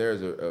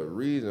a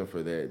reason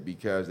for that,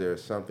 because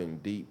there's something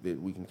deep that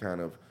we can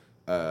kind of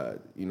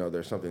you know,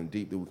 there's something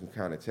deep that we can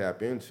kind of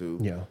tap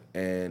into.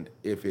 And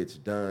if it's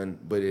done,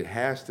 but it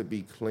has to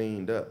be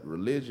cleaned up.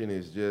 Religion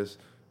is just,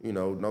 you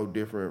know, no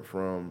different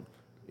from,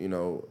 you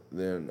know,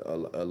 than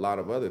a lot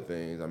of other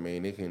things. I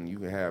mean, you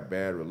can have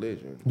bad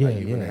religion. You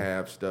can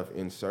have stuff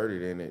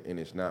inserted in it and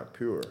it's not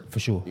pure. For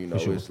sure. You know,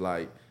 it's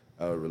like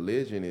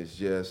religion is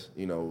just,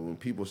 you know, when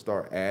people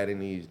start adding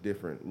these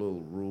different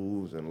little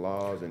rules and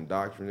laws and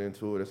doctrine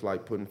into it, it's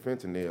like putting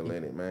fentanyl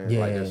in it, man.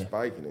 Like they're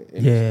spiking it.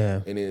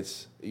 And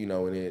it's, you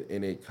know, and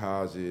it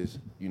causes,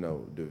 you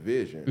know,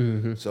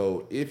 division.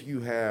 So if you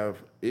have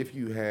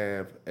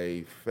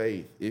a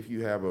faith, if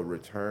you have a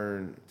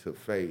return to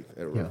faith,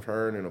 a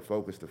return and a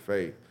focus to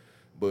faith,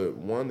 but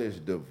one that's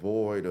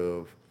devoid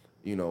of,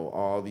 you know,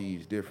 all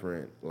these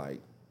different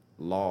like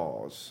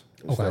laws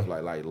and stuff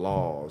like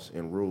laws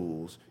and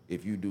rules.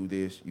 If you do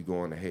this, you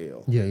going to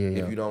hell.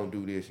 If you don't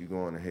do this, you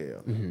going to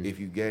hell. If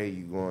you gay,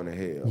 you going to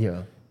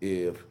hell.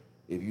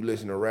 If you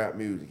listen to rap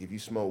music, if you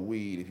smoke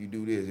weed, if you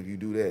do this, if you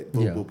do that,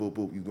 boop, boop, boop,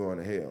 boop, you going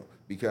to hell.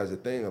 Because the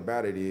thing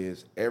about it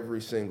is,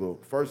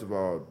 first of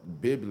all,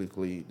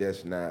 biblically,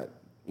 that's not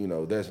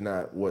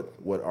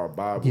what our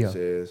Bible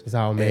says. It's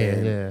all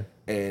man,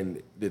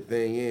 And the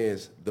thing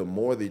is, the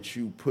more that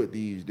you put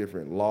these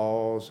different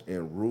laws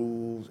and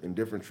rules and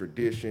different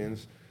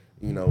traditions,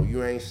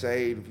 you ain't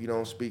saved if you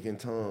don't speak in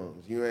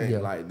tongues. You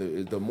ain't like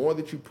the more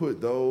that you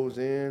put those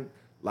in,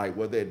 like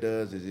what that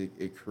does is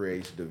it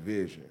creates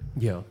division.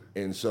 Yeah.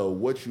 And so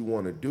what you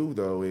want to do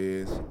though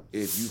is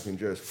if you can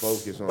just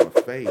focus on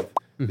faith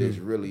that's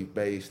really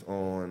based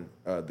on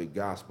the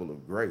gospel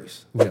of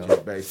grace, which is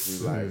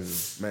basically like,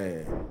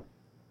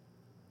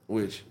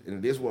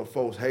 and this is what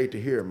folks hate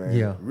to hear, man.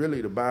 Yeah.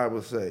 Really, the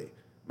Bible say,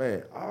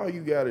 man, all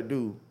you got to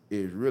do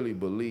is really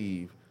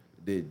believe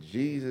that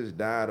Jesus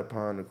died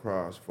upon the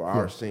cross for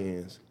our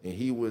sins, and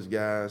he was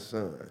God's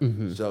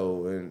son.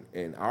 So,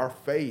 and our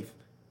faith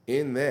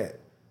in that,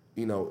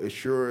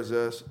 assures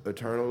us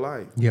eternal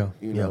life.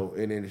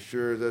 And it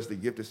assures us the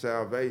gift of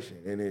salvation,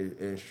 and it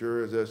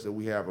ensures us that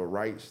we have a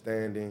right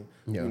standing,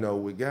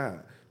 with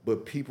God.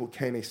 But people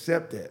can't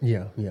accept that.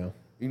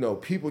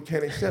 People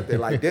can't accept that.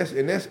 Like that's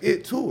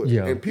it to it.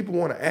 And people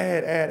want to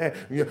add.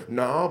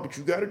 No, but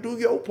you got to do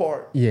your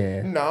part.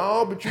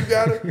 No, but you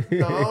got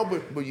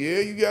to. but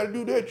you got to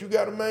do that. You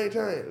got to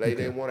maintain. Like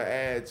they want to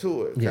add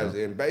to it.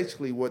 And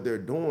basically what they're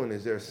doing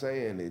is they're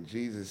saying that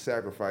Jesus'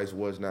 sacrifice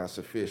was not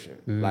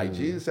sufficient. Like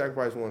Jesus'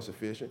 sacrifice wasn't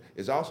sufficient.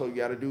 It's also you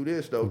got to do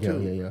this though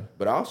too.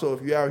 But also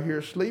if you're out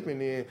here sleeping,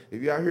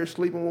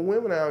 with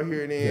women out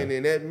here,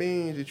 then that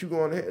means that you're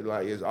going to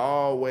like it's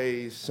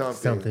always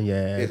something.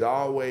 It's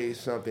always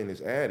something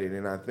is added,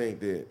 and I think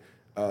that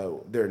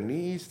there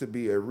needs to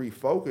be a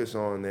refocus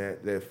on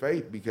that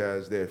faith,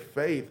 because that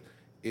faith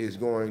is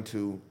going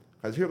to.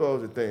 Because here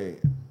goes the thing.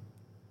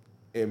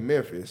 In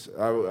Memphis,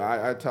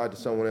 I talked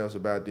to someone else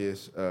about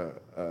this,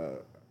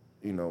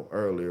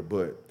 earlier.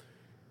 But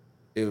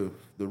if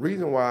the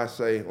reason why I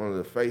say one of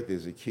the faith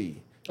is a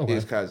key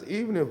is because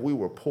even if we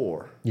were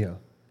poor,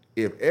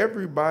 if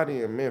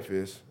everybody in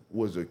Memphis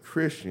was a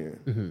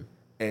Christian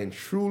and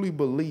truly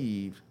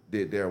believed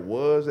that there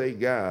was a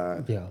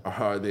God,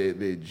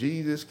 that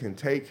Jesus can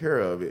take care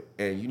of it.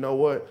 And you know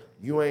what?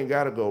 You ain't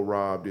got to go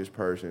rob this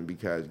person,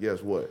 because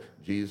guess what?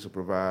 Jesus will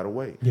provide a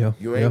way.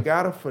 You ain't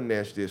got to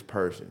finesse this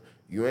person.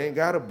 You ain't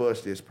got to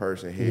bust this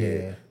person's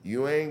head.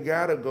 You ain't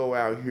got to go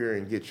out here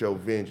and get your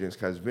vengeance,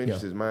 because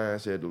vengeance is mine,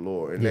 said the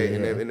Lord.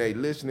 And they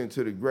listening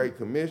to the Great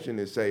Commission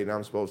and say that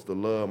I'm supposed to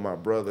love my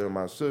brother and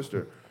my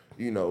sister,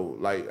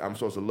 like I'm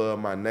supposed to love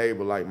my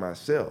neighbor like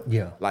myself.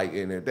 Like,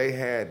 and if they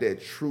had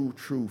that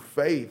true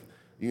faith,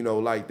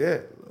 like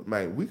that,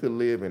 man, we could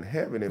live in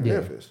heaven in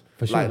Memphis.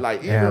 For sure.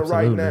 Like even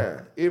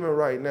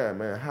right now,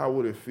 man, how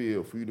would it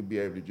feel for you to be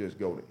able to just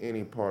go to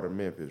any part of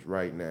Memphis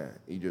right now?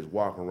 You just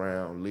walk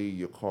around, leave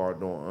your car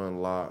door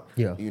unlocked,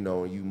 and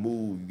you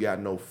move, you got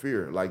no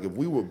fear. Like if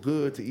we were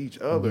good to each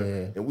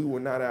other and we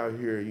were not out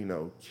here,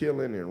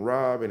 killing and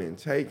robbing and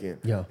taking,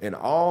 and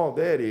all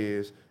that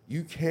is,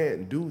 you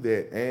can't do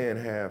that and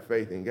have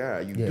faith in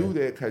God. You do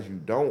that because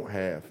you don't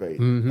have faith.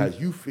 Because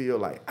you feel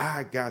like,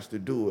 I got to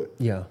do it.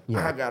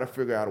 I got to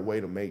figure out a way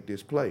to make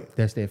this play.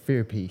 That's that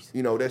fear piece.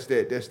 That's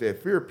that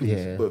fear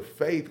piece. But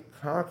faith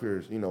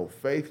conquers,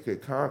 faith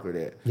could conquer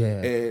that.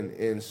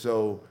 And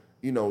so,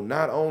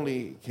 not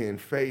only can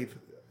faith,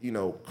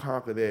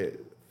 conquer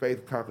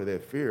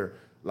that fear,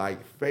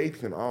 like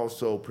faith can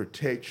also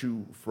protect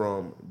you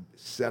from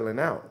selling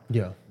out.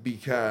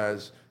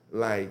 Because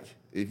like,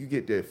 if you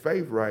get that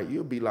faith right,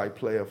 you'll be like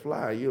player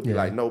fly. You'll be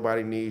like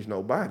nobody needs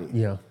nobody.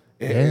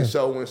 And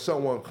so when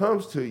someone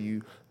comes to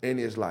you and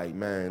it's like,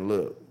 man,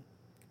 look,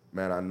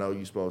 man, I know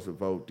you're supposed to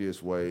vote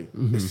this way,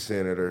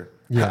 senator.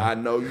 I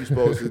know you're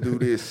supposed to do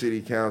this,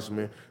 city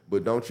councilman,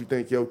 but don't you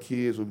think your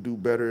kids would do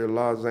better in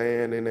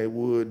Lausanne than they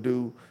would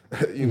do,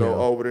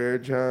 over there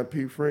at John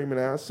P. Freeman?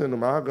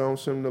 I'll go and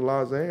send them to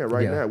Lausanne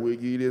right now. We'll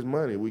give you this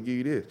money. We'll give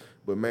you this.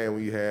 But man,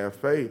 when you have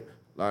faith,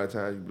 a lot of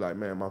times you be like,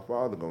 man, my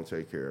father gonna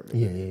take care of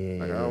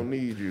me. I don't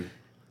need you.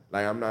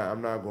 Like I'm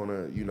not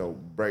gonna,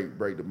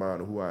 break the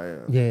bond of who I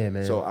am.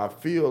 Man. So I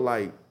feel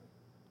like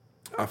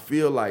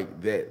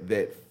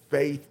that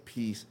faith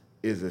piece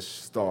is a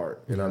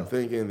start. And I'm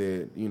thinking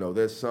that,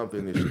 that's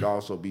something that should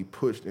also be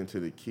pushed into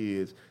the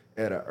kids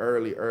at an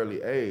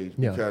early age,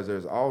 because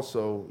there's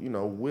also,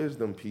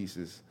 wisdom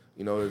pieces.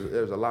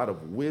 There's a lot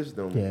of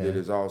wisdom that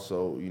is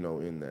also,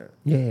 in that.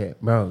 Yeah,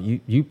 bro,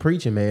 you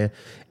preaching, man.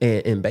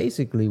 And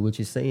basically what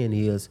you're saying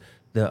is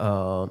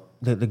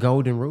the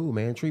golden rule,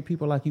 man. Treat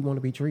people like you want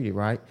to be treated,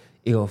 right?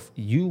 If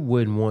you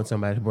wouldn't want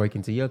somebody to break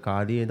into your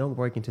car, then don't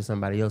break into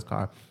somebody else's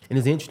car. And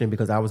it's interesting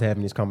because I was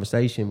having this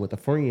conversation with a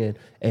friend,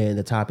 and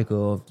the topic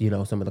of,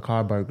 some of the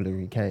car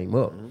burglary came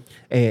up. And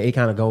it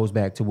kind of goes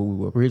back to what we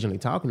were originally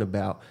talking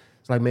about.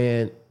 It's like,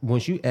 man,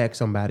 once you ask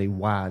somebody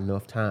why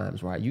enough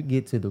times, right, you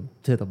get to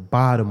the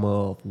bottom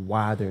of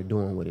why they're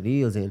doing what it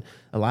is. And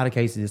a lot of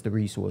cases, it's the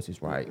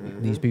resources, right?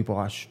 These people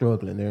are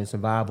struggling. They're in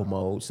survival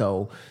mode.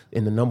 So,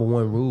 and the number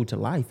one rule to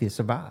life is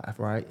survive,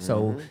 right?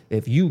 So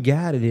if you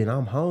got it and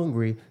I'm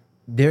hungry,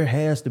 there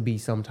has to be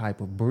some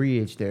type of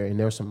bridge there, and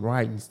there's some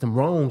right and some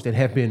wrongs that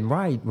have been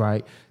right,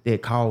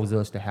 that cause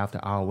us to have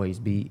to always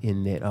be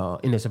in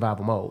that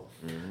survival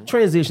mode.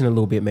 Transition a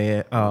little bit,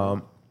 man.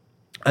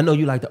 I know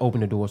you like to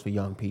open the doors for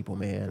young people,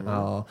 man.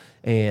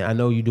 And I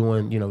know you're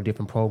doing,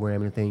 different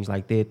programming and things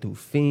like that through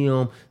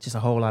film, just a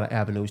whole lot of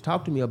avenues.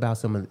 Talk to me about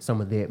some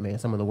of that, man,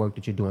 some of the work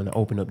that you're doing to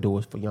open up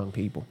doors for young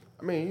people.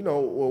 I mean,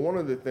 well, one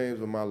of the things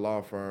with my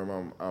law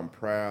firm, I'm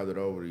proud that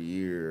over the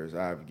years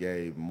I've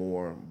gave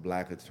more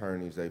black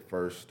attorneys their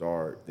first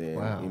start than,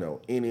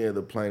 any of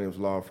the plaintiffs'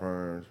 law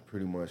firms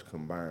pretty much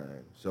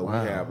combined. So we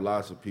have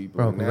lots of people.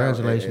 Bro,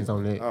 congratulations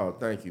on that. Oh,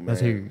 thank you, man.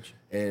 That's huge.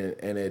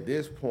 And at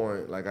this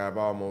point, like I've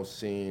almost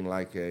seen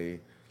like a,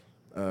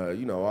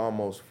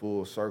 almost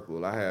full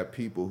circle. I have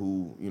people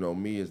who,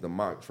 me as the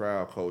mock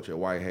trial coach at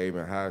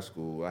Whitehaven High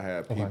School. I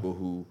have people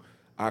who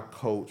I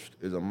coached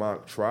as a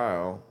mock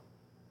trial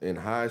in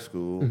high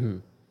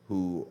school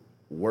who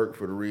work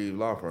for the Reaves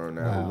law firm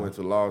now, who went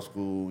to law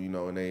school,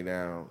 and they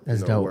now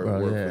dope, work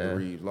bro. for the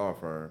Reaves law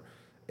firm.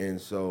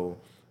 And so,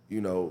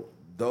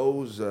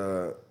 those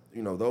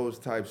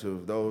types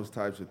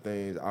of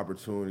things,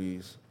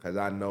 opportunities, because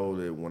I know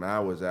that when I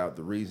was out,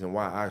 the reason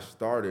why I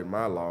started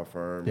my law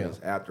firm is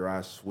after I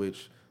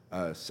switched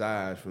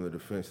sides from the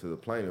defense to the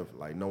plaintiff,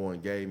 like no one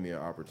gave me an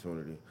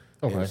opportunity.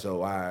 And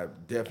so I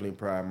definitely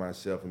pride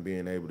myself in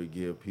being able to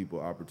give people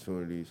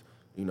opportunities,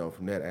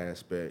 from that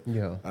aspect.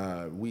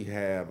 We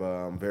have,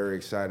 I'm very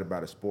excited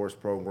about a sports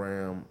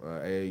program,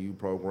 AAU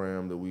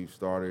program that we've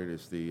started.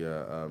 It's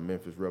the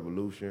Memphis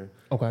Revolution.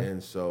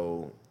 And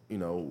so,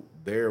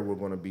 there we're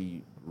going to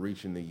be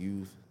reaching the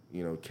youth,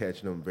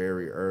 catching them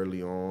very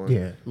early on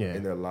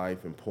in their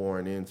life and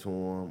pouring into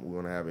them. We're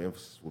going to have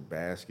emphasis with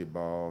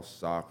basketball,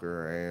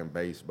 soccer, and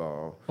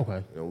baseball.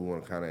 We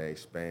want to kind of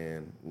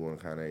expand.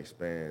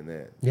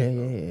 That.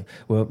 Yeah.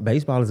 Well,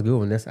 baseball is a good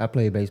one. I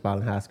played baseball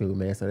in high school,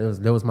 man. So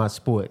that was my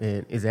sport,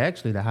 and it's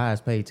actually the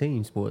highest paid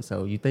team sport.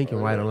 So you're thinking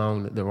right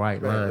along the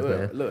right lines,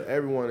 man. Look,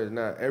 everyone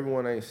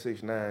ain't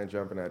 6'9"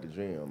 jumping at the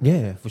gym.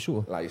 Yeah, for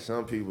sure. Like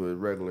some people are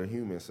regular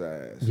human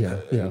size.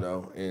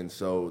 And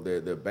so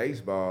the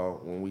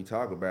baseball, when we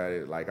talk about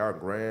it, like our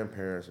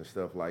grandparents and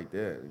stuff like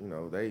that,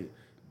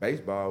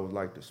 baseball was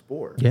like the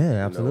sport.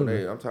 Yeah,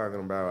 absolutely. I'm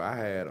talking about, I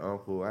had an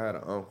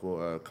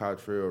uncle,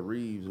 Cottrell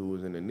Reaves, who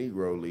was in the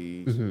Negro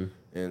Leagues.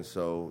 And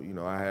so,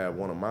 I had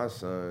one of my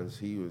sons,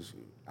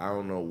 I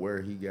don't know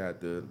where he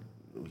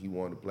he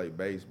wanted to play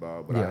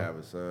baseball, but I have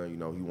a son,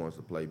 he wants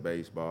to play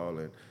baseball.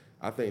 And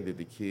I think that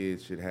the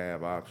kids should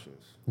have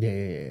options.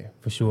 Yeah,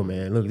 for sure,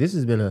 man. Look, it's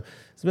been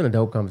a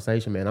dope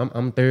conversation, man.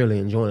 I'm thoroughly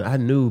enjoying it. I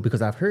knew,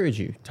 because I've heard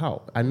you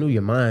talk, I knew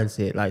your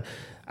mindset. Like,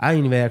 I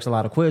didn't even ask a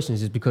lot of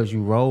questions just because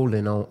you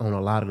rolling on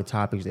a lot of the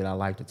topics that I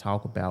like to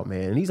talk about,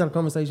 man. And these are the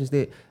conversations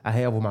that I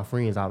have with my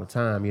friends all the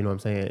time, you know what I'm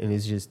saying? And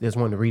that's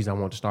one of the reasons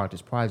I want to start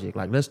this project.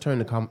 Like, let's turn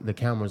the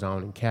cameras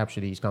on and capture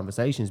these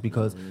conversations,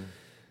 because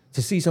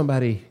to see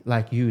somebody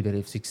like you that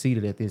have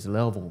succeeded at this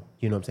level,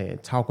 you know what I'm saying,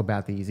 talk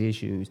about these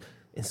issues,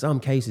 in some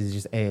cases, it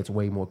just adds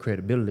way more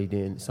credibility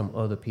than some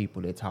other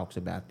people that talks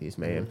about this,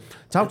 man.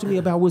 Talk to me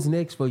about what's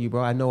next for you,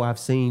 bro. I know I've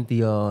seen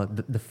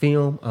the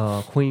film,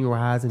 Queen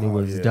Rising. It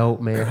was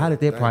dope, man. How did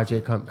that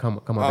project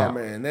come about? Oh,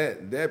 man,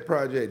 that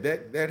project,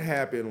 that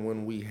happened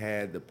when we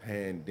had the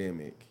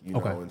pandemic,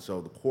 and so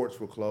the courts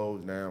were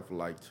closed down for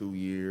like 2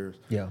 years.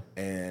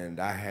 And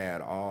I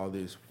had all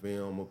this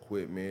film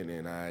equipment,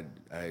 and I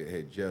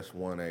had just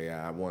won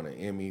an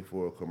Emmy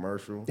for a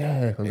commercial.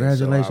 Yeah,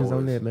 congratulations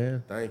on that,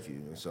 man. Thank you.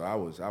 And so I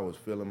was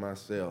feeling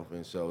myself,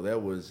 and so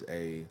that was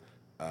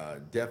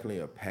definitely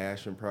a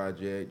passion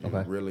project.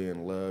 Really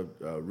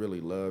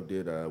loved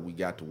it. We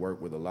got to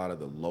work with a lot of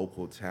the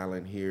local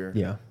talent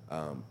here.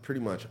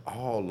 Pretty much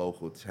all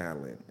local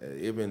talent.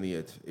 Even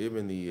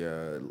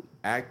the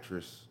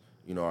actress.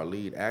 Our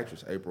lead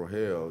actress, April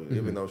Hale,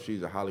 even though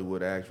she's a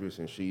Hollywood actress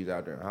and she's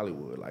out there in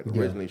Hollywood, like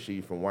originally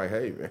she's from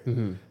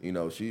Whitehaven,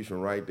 she's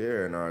from right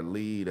there. And our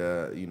lead,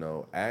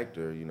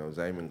 actor,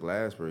 Zaman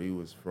Glasper,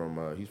 he's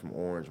from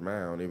Orange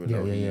Mound,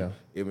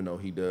 even though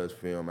he does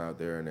film out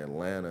there in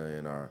Atlanta.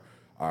 And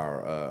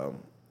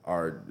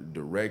our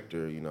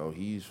director,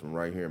 he's from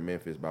right here in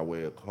Memphis by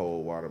way of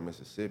Coldwater,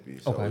 Mississippi.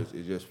 So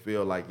it just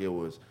feel like it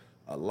was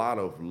a lot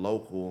of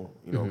local,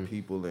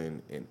 people,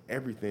 and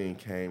everything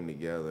came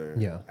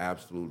together.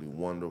 Absolutely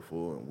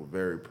wonderful, and we're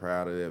very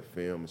proud of that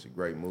film. It's a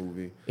great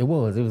movie. It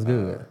was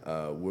good.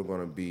 We're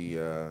going to be,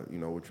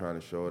 we're trying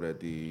to show it at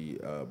the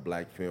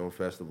Black Film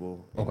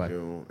Festival in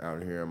June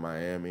out here in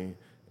Miami,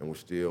 and we're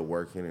still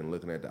working and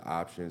looking at the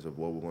options of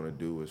what we're going to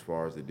do as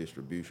far as the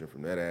distribution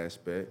from that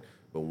aspect.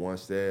 But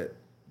once that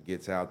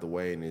gets out the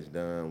way and is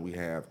done, we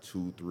have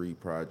 2-3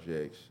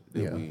 projects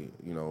that we,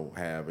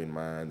 have in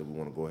mind that we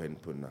want to go ahead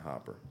and put in the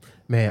hopper.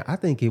 Man, I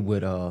think it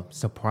would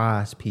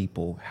surprise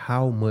people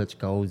how much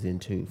goes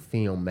into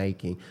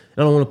filmmaking.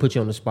 I don't want to put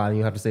you on the spot and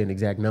you have to say an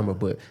exact number,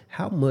 but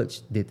how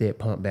much did that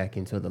pump back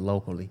into the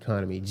local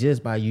economy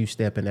just by you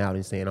stepping out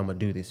and saying, I'm going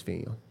to do this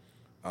film?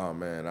 Oh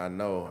man, I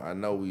know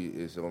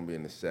it's gonna be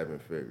in the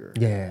 7-figure.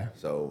 Yeah.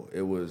 So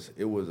it was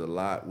a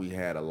lot. We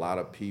had a lot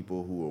of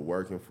people who were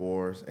working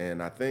for us,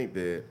 and I think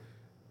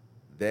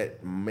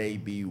that may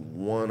be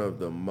one of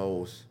the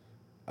most,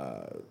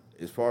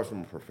 as far as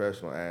from a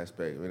professional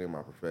aspect of any of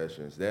my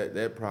professions,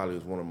 that probably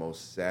was one of the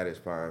most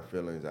satisfying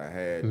feelings I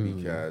had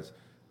because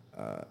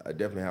I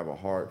definitely have a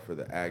heart for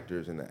the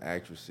actors and the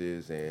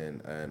actresses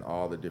and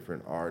all the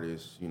different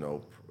artists,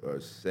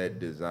 set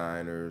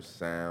designers,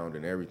 sound,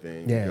 and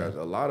everything. Yeah. Because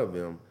a lot of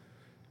them,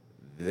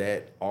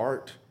 that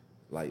art,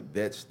 like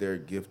that's their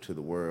gift to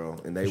the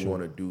world, and they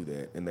want to do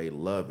that, and they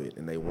love it,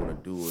 and they want to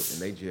do it,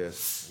 and they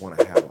just want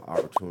to have an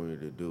opportunity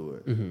to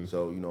do it.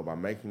 So, by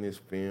making this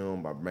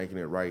film, by making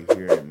it right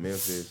here in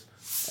Memphis,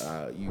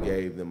 you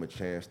gave them a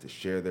chance to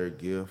share their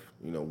gift,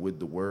 with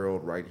the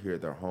world right here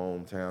at their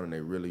hometown, and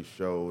they really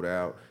showed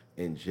out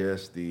in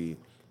just the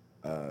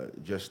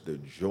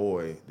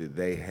joy that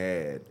they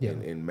had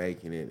in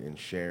making it and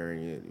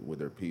sharing it with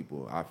their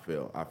people. I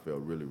felt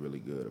really, really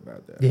good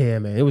about that. Yeah,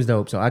 man, it was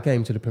dope. So I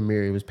came to the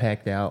premiere. It was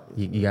packed out.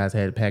 You guys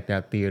had a packed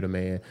out theater,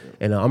 man.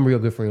 And I'm real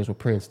good friends with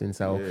Princeton.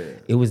 So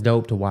it was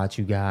dope to watch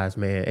you guys,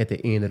 man, at the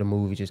end of the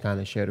movie just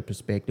kind of share the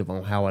perspective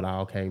on how it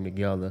all came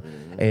together.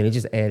 And it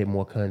just added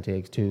more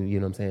context to,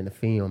 the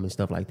film and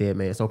stuff like that,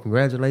 man. So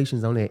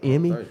congratulations on that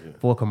Emmy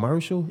for a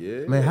commercial.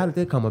 Yeah. Man, how did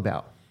that come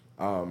about?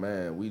 Oh,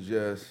 man,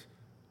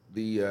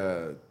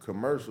 the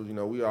commercials,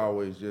 we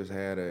always just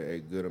had a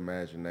good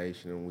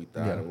imagination, and we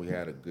thought and we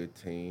had a good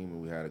team,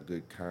 and we had a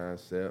good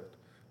concept.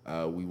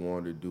 We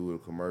wanted to do a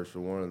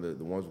commercial. One of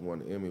the ones who won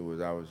the Emmy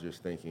was, I was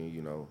just thinking,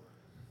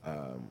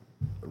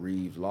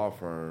 Reaves law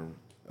firm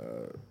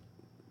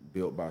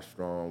built by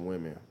strong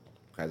women.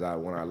 Because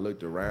when I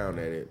looked around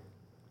at it,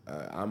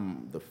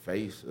 I'm the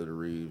face of the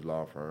Reaves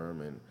law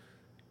firm, and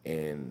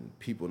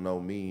people know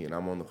me, and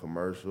I'm on the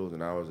commercials,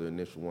 and I was the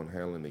initial one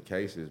handling the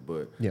cases.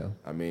 But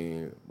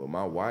but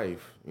my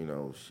wife,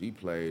 she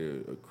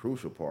played a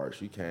crucial part.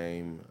 She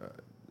came,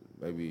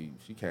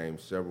 she came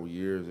several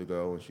years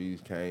ago, and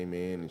she's came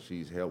in and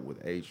she's helped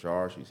with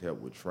HR, she's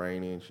helped with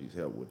training, she's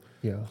helped with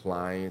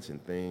clients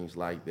and things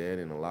like that.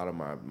 And a lot of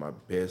my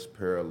best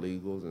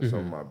paralegals and some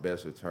of my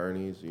best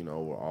attorneys,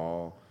 were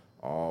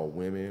all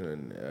women,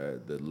 and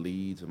the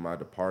leads of my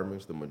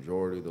departments, the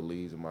majority of the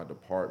leads of my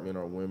department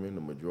are women.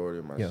 The majority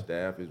of my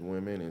staff is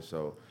women, and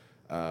so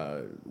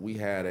we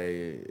had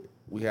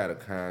a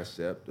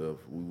concept of,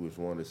 we just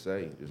wanted to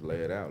say, just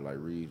lay it out like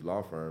Reaves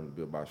Law Firm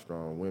built by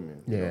strong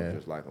women,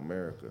 just like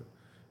America,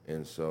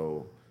 and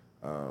so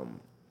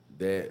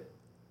that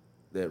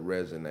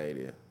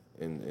resonated,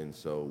 and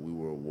so we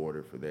were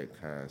awarded for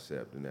that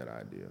concept and that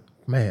idea.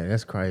 Man,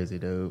 that's crazy,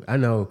 dude.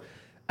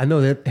 I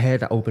know that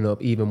had to open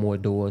up even more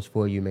doors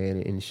for you, man,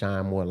 and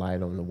shine more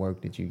light on the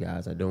work that you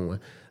guys are doing.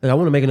 And I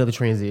want to make another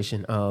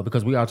transition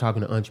because we are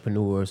talking to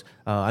entrepreneurs.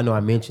 I know I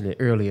mentioned it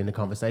earlier in the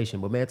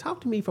conversation, but man,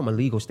 talk to me from a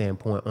legal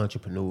standpoint,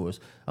 entrepreneurs.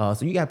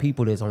 So you got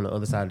people that's on the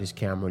other side of this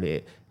camera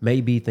that may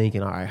be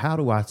thinking, all right, how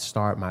do I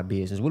start my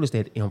business? What is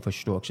that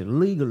infrastructure?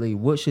 Legally,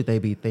 what should they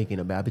be thinking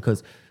about?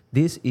 Because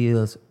this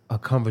is a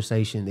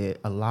conversation that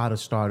a lot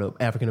of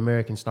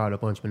African-American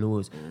startup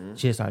entrepreneurs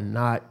just are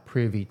not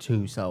privy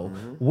to. So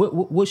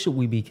what should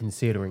we be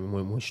considering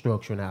when we're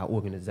structuring our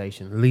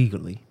organization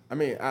legally? I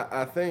mean,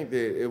 I think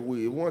that if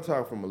we want to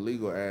talk from a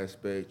legal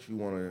aspect, you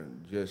want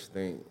to just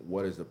think,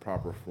 what is the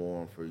proper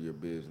form for your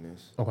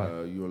business?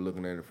 Okay. You're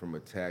looking at it from a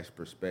tax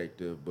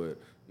perspective, but,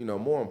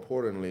 more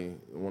importantly,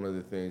 one of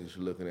the things that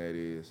you're looking at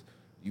is,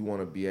 you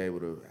want to be able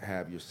to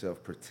have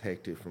yourself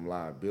protected from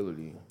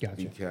liability. Gotcha.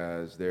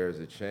 Because there's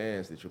a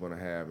chance that you're going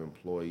to have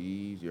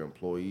employees. Your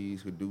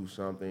employees could do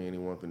something.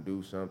 Anyone can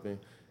do something.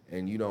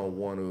 And you don't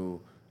want to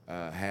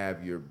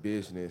have your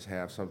business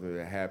have something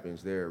that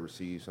happens there,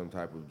 receive some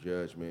type of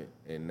judgment,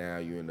 and now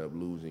you end up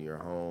losing your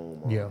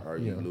home or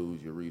you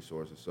lose your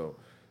resources.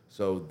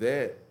 So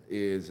that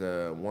is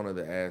one of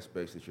the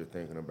aspects that you're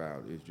thinking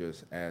about is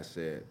just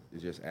asset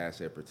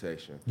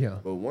protection. Yeah.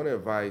 But one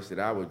advice that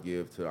I would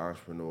give to the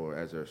entrepreneur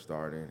as they're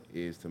starting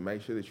is to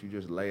make sure that you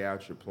just lay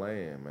out your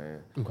plan,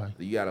 man. Okay.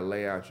 You got to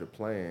lay out your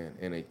plan,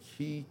 and a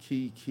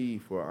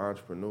key for an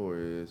entrepreneur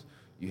is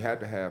you have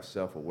to have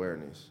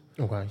self-awareness.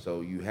 Okay.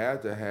 So you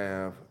have to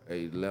have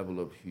a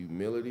level of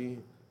humility,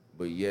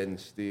 but yet and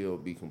still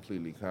be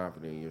completely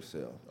confident in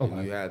yourself. Okay.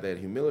 And you have that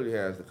humility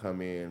has to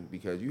come in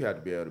because you have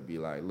to be able to be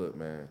like, look,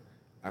 man,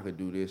 I could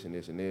do this and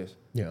this and this.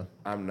 Yeah.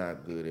 I'm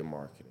not good at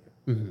marketing.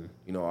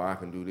 Mm-hmm. Or I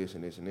can do this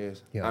and this and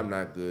this. Yeah. I'm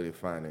not good at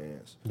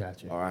finance.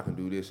 Gotcha. Or I can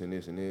do this and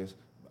this and this.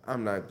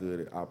 I'm not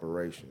good at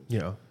operations.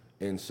 Yeah.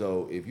 And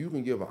so if you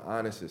can give an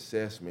honest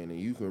assessment and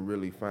you can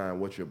really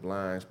find what your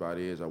blind spot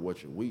is or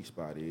what your weak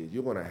spot is,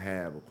 you're going to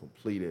have a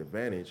complete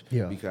advantage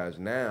because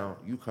now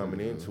you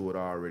coming into it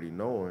already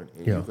knowing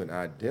and you can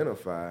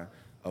identify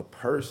a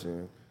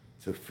person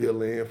to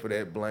fill in for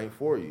that blank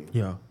for you.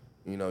 Yeah.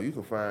 You know, you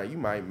can find, you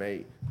might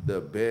make the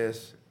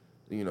best,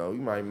 you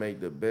might make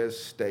the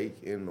best steak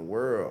in the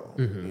world.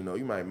 You know,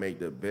 you might make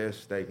the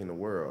best steak in the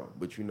world,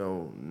 but you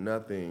know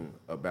nothing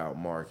about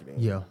marketing.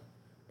 Yeah.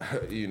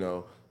 You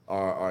know,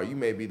 or you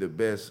may be the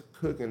best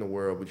cook in the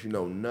world, but you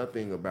know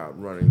nothing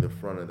about running the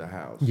front of the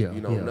house. Yeah,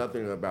 You know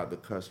nothing about the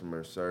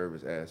customer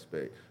service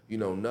aspect. You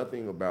know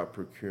nothing about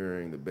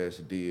procuring the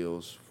best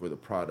deals for the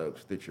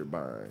products that you're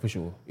buying. For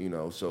sure. You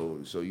know,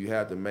 so you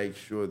have to make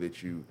sure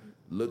that you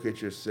look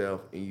at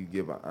yourself and you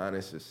give an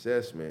honest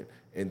assessment,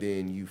 and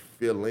then you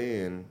fill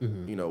in,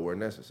 you know, where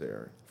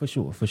necessary. For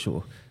sure.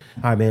 All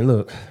right, man,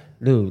 look,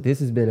 dude,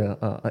 this has been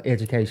a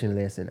education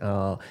lesson.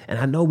 And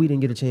I know we didn't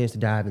get a chance to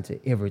dive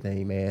into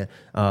everything, man,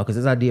 because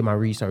as I did my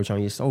research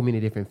on you, so many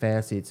different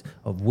facets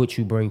of what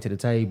you bring to the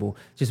table.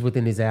 Just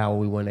within this hour,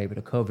 we weren't able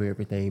to cover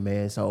everything,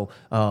 man. So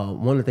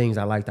one of the things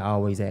I like to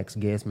always ask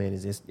guests, man,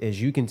 is this, as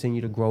you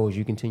continue to grow, as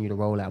you continue to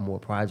roll out more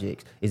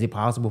projects, is it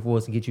possible for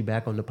us to get you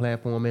back on the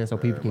platform, man, so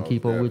people can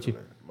keep up with you?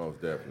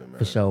 Most definitely, man.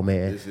 For sure,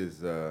 man.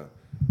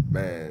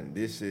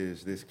 This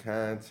is, this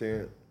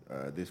content,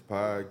 this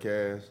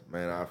podcast,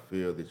 man, I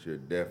feel that you're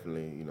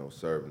definitely, you know,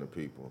 serving the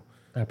people.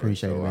 I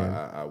appreciate it, man.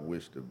 I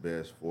wish the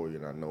best for you,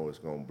 and I know it's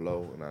going to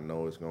blow, and I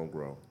know it's going to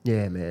grow.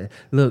 Yeah, man.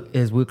 Look,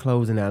 as we're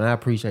closing out, and I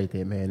appreciate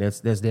that, man. That's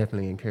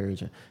definitely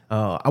encouraging.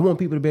 I want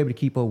people to be able to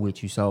keep up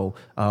with you, so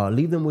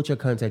leave them with your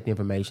contact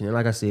information. And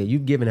like I said,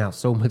 you've given out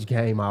so much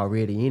game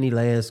already. Any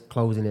last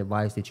closing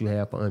advice that you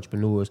have for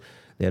entrepreneurs,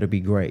 that'll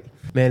be great.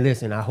 Man,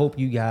 listen, I hope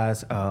you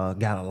guys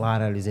got a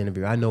lot out of this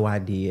interview. I know I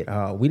did.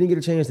 We didn't get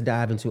a chance to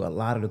dive into a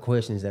lot of the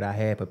questions that I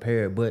had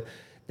prepared, but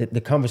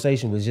the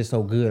conversation was just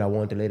so good. I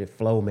wanted to let it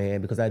flow,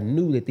 man, because I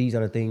knew that these are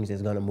the things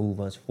that's going to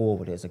move us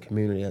forward as a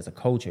community, as a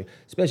culture,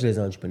 especially as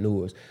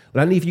entrepreneurs.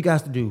 What I need for you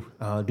guys to do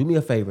me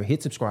a favor,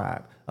 hit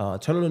subscribe,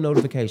 turn on the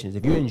notifications.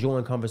 If you're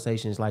enjoying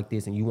conversations like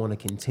this and you want to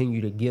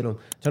continue to get them,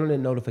 turn on the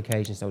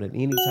notifications so that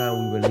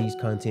anytime we release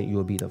content,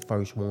 you'll be the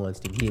first ones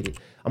to get it.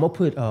 I'm going to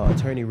put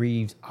Attorney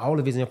Reaves, all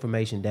of his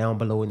information down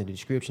below in the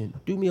description.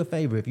 Do me a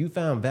favor. If you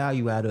found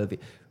value out of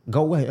it,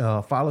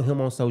 go follow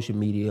him on social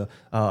media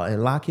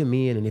and lock him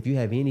in. And if you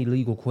have any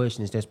legal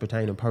questions that's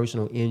pertaining to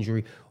personal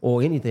injury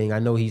or anything, I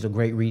know he's a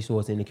great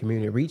resource in the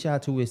community. Reach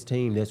out to his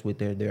team. That's what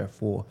they're there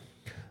for.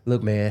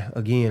 Look, man,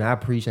 again,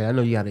 I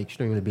know you got an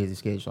extremely busy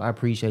schedule. I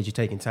appreciate you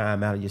taking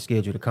time out of your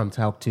schedule to come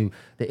talk to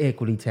the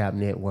Equity Tap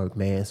Network,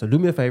 man. So do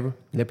me a favor.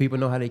 Let people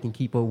know how they can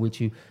keep up with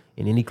you.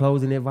 And any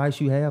closing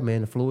advice you have,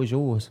 man, the floor is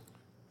yours.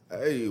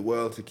 Hey,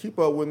 well, to keep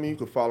up with me, you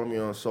can follow me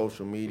on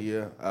social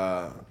media.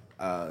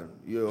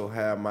 You'll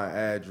have my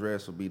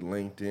address will be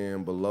linked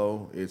in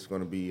below. It's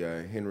going to be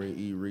Henry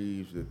E.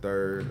 Reaves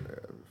III,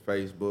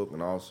 Facebook,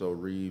 and also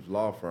Reaves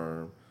Law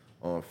Firm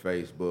on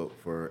Facebook.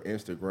 For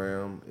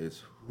Instagram,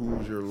 it's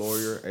Hoosier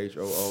Lawyer,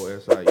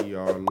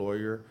 HOOSIER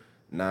Lawyer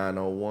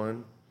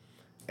 901,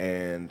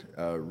 and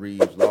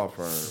Reaves Law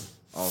Firm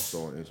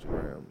also on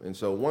Instagram. And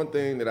so one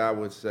thing that I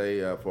would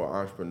say for an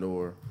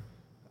entrepreneur,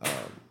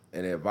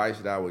 and the advice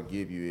that I would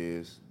give you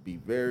is be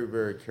very,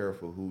 very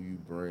careful who you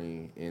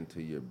bring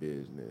into your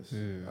business.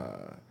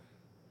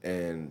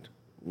 And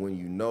when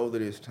you know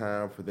that it's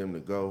time for them to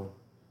go,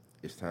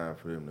 it's time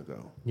for them to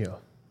go. Yeah.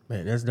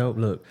 Man, that's dope.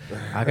 Look,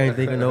 I can't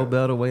think of no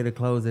better way to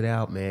close it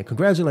out, man.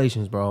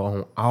 Congratulations, bro,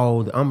 on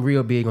all I'm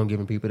real big on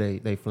giving people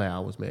they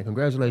flowers, man.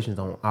 Congratulations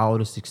on all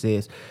the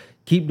success.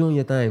 Keep doing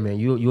your thing, man.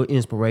 You're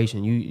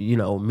inspiration. You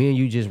know, me and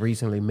you just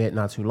recently met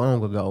not too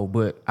long ago,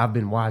 but I've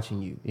been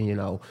watching you, and, you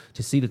know,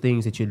 to see the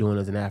things that you're doing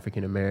as an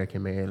African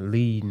American, man,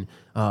 leading,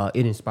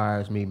 it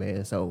inspires me,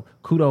 man. So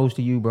kudos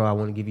to you, bro. I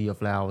want to give you your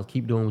flowers.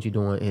 Keep doing what you're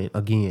doing. And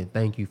again,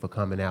 thank you for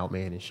coming out,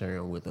 man, and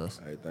sharing with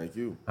us. Hey, thank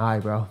you. All right,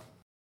 bro.